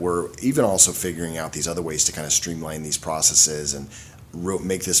did, but we're even also figuring out these other ways to kind of streamline these processes and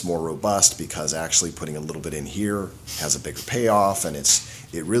make this more robust, because actually putting a little bit in here has a bigger payoff, and it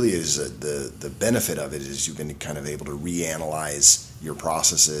really is the benefit of it is you've been kind of able to reanalyze your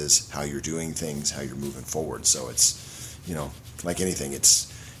processes, how you're doing things, how you're moving forward. So it's, like anything,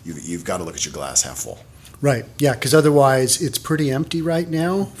 you've got to look at your glass half full. Right. Yeah, because otherwise it's pretty empty right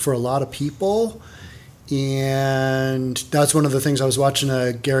now for a lot of people. And that's one of the things. I was watching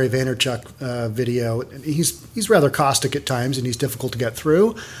a Gary Vaynerchuk video. He's rather caustic at times, and he's difficult to get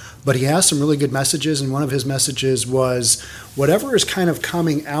through, but he has some really good messages. And one of his messages was, whatever is kind of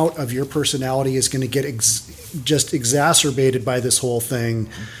coming out of your personality is going to get just exacerbated by this whole thing,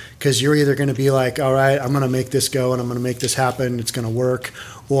 because you're either going to be like, all right, I'm going to make this go and I'm going to make this happen, it's going to work,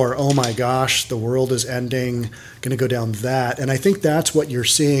 or, oh my gosh, the world is ending, going to go down that. And I think that's what you're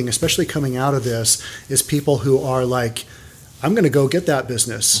seeing, especially coming out of this, is people who are like, I'm going to go get that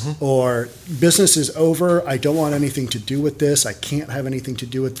business, or business is over, I don't want anything to do with this, I can't have anything to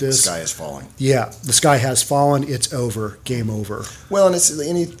do with this. The sky is falling. Yeah, the sky has fallen, it's over, game over. Well, and it's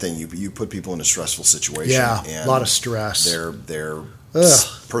anything, you put people in a stressful situation. Yeah, and a lot of stress. Their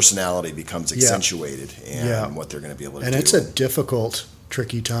personality becomes accentuated, and what they're going to be able to do. And it's a difficult,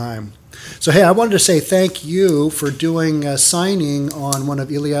 tricky time. So, hey, I wanted to say thank you for doing a signing on one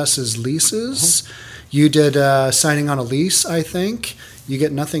of Elias's leases. You did signing on a lease, I think. You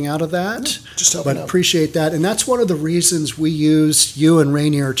get nothing out of that. Just helping out. Appreciate that. And that's one of the reasons we use you and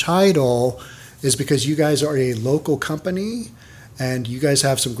Rainier Title, is because you guys are a local company and you guys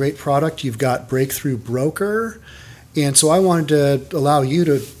have some great product. You've got Breakthrough Broker. And so I wanted to allow you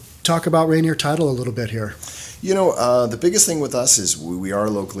to talk about Rainier Title a little bit here. The biggest thing with us is we are a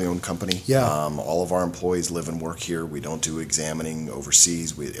locally owned company. Yeah. All of our employees live and work here. We don't do examining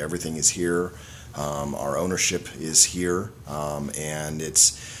overseas. Everything is here. Our ownership is here. And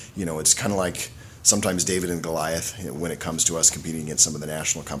it's kind of like sometimes David and Goliath when it comes to us competing against some of the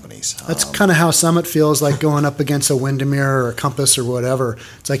national companies. That's kind of how Summit feels like going up against a Windermere or a Compass or whatever.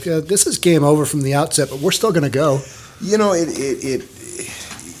 It's like, this is game over from the outset, but we're still going to go.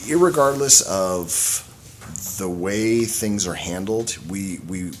 Irregardless of the way things are handled, we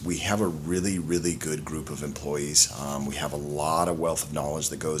have a really, really good group of employees. We have a lot of wealth of knowledge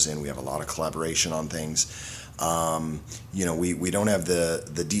that goes in. We have a lot of collaboration on things. We don't have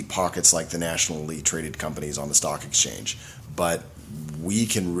the deep pockets like the nationally traded companies on the stock exchange, but we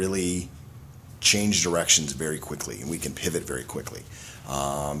can really change directions very quickly, and we can pivot very quickly.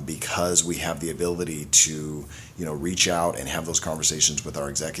 Because we have the ability to, reach out and have those conversations with our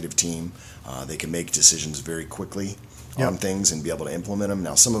executive team. They can make decisions very quickly on things and be able to implement them.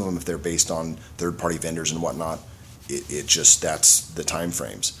 Now, some of them, if they're based on third-party vendors and whatnot, that's the time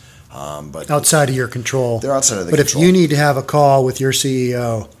frames. But outside of your control. They're outside of the control. But if you need to have a call with your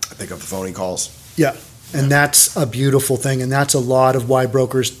CEO, I pick up the phone, he calls. Yeah. And that's a beautiful thing. And that's a lot of why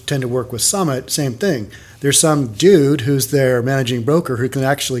brokers tend to work with Summit. Same thing. There's some dude who's their managing broker who can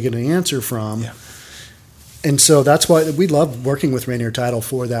actually get an answer from. Yeah. And so that's why we love working with Rainier Title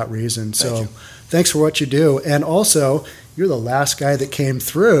for that reason. So thanks for what you do. And also, you're the last guy that came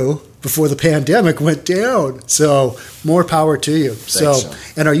through before the pandemic went down. So more power to you.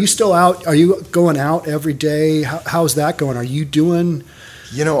 Thanks, and are you still out? Are you going out every day? How's that going? Are you doing...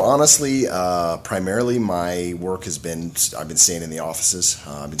 Honestly, primarily my work has been, I've been staying in the offices.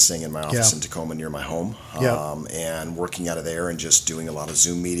 I've been staying in my office in Tacoma near my home and working out of there and just doing a lot of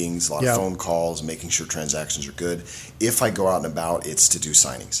Zoom meetings, a lot of phone calls, making sure transactions are good. If I go out and about, it's to do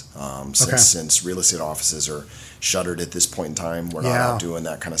signings. Since real estate offices are shuttered at this point in time, we're not out doing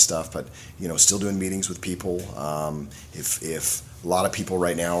that kind of stuff, but, still doing meetings with people. If a lot of people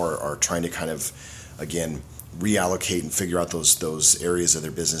right now are trying to kind of, again, reallocate and figure out those areas of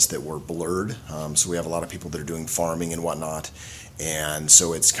their business that were blurred. So we have a lot of people that are doing farming and whatnot. And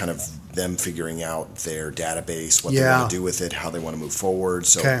so it's kind of them figuring out their database, what they want to do with it, how they want to move forward.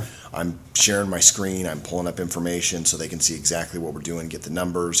 So I'm sharing my screen, I'm pulling up information so they can see exactly what we're doing, get the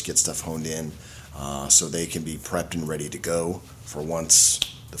numbers, get stuff honed in, so they can be prepped and ready to go for once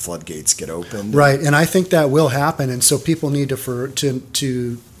the floodgates get open. Right, and I think that will happen. And so people need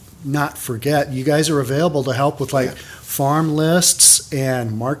to not forget, you guys are available to help with farm lists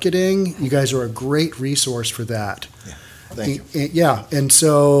and marketing. You guys are a great resource for that. Yeah. Thank you. Yeah, and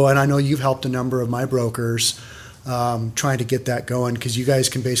I know you've helped a number of my brokers trying to get that going, because you guys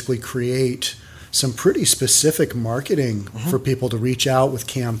can basically create some pretty specific marketing for people to reach out with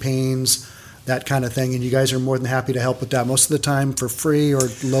campaigns, that kind of thing, and you guys are more than happy to help with that most of the time for free or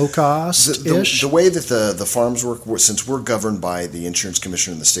low cost-ish. The way that the farms work, since we're governed by the Insurance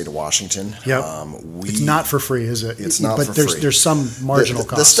Commissioner in the state of Washington, it's not for free, is it? It's not for free. But there's some marginal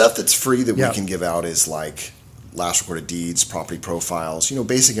cost. The stuff that's free that we can give out is like last recorded deeds, property profiles,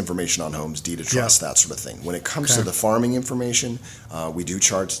 basic information on homes, deed of trust, that sort of thing. When it comes to the farming information, we do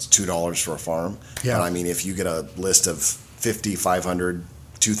charge $2 for a farm. Yeah. But I mean, if you get a list of 50, 500,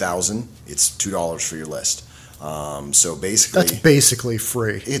 2,000, it's $2 for your list. So basically, that's basically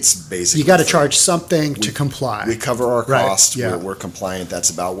free. It's basically you got to charge something to comply. We cover our cost. Yeah. We're compliant.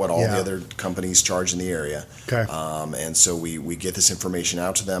 That's about what all the other companies charge in the area. Okay. And so we get this information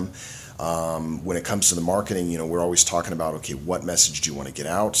out to them. When it comes to the marketing, we're always talking about, okay, what message do you want to get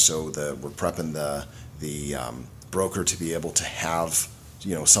out? So we're prepping the broker to be able to have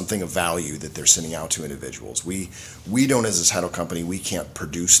something of value that they're sending out to individuals. We don't, as a title company, we can't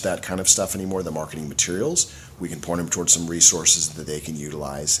produce that kind of stuff anymore, the marketing materials. We can point them towards some resources that they can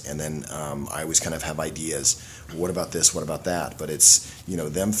utilize. And then I always kind of have ideas. What about this? What about that? But it's,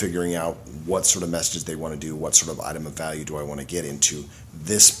 them figuring out what sort of messages they want to do, what sort of item of value do I want to get into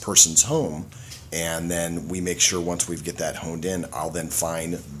this person's home. And then we make sure once we get that honed in, I'll then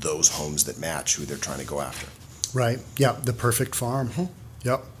find those homes that match who they're trying to go after. Right. Yeah. The perfect farm.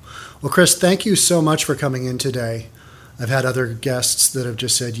 Yep. Well, Chris, thank you so much for coming in today. I've had other guests that have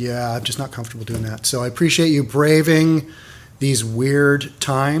just said, I'm just not comfortable doing that. So I appreciate you braving these weird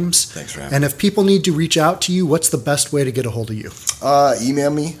times. Thanks for having me. And if people need to reach out to you, what's the best way to get a hold of you?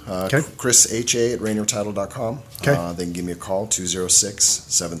 Email me, chrisha@rainiertitle.com. Okay. They can give me a call,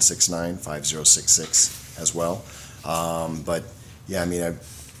 206-769-5066 as well. I'm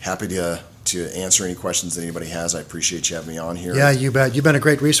happy to answer any questions that anybody has. I appreciate you having me on here. Yeah, you bet. You've been a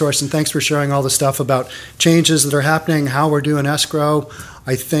great resource, and thanks for sharing all the stuff about changes that are happening, how we're doing escrow.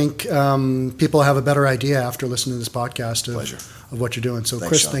 I think people have a better idea after listening to this podcast of what you're doing. So, Thanks,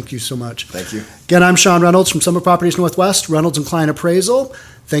 Chris, Sean. thank you so much. Thank you. Again, I'm Sean Reynolds from Summit Properties Northwest, Reynolds & Klein Appraisal.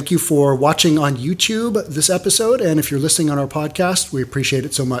 Thank you for watching on YouTube this episode, and if you're listening on our podcast, we appreciate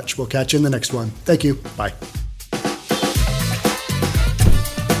it so much. We'll catch you in the next one. Thank you. Bye.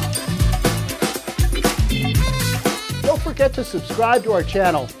 Don't forget to subscribe to our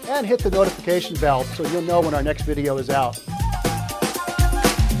channel and hit the notification bell so you'll know when our next video is out.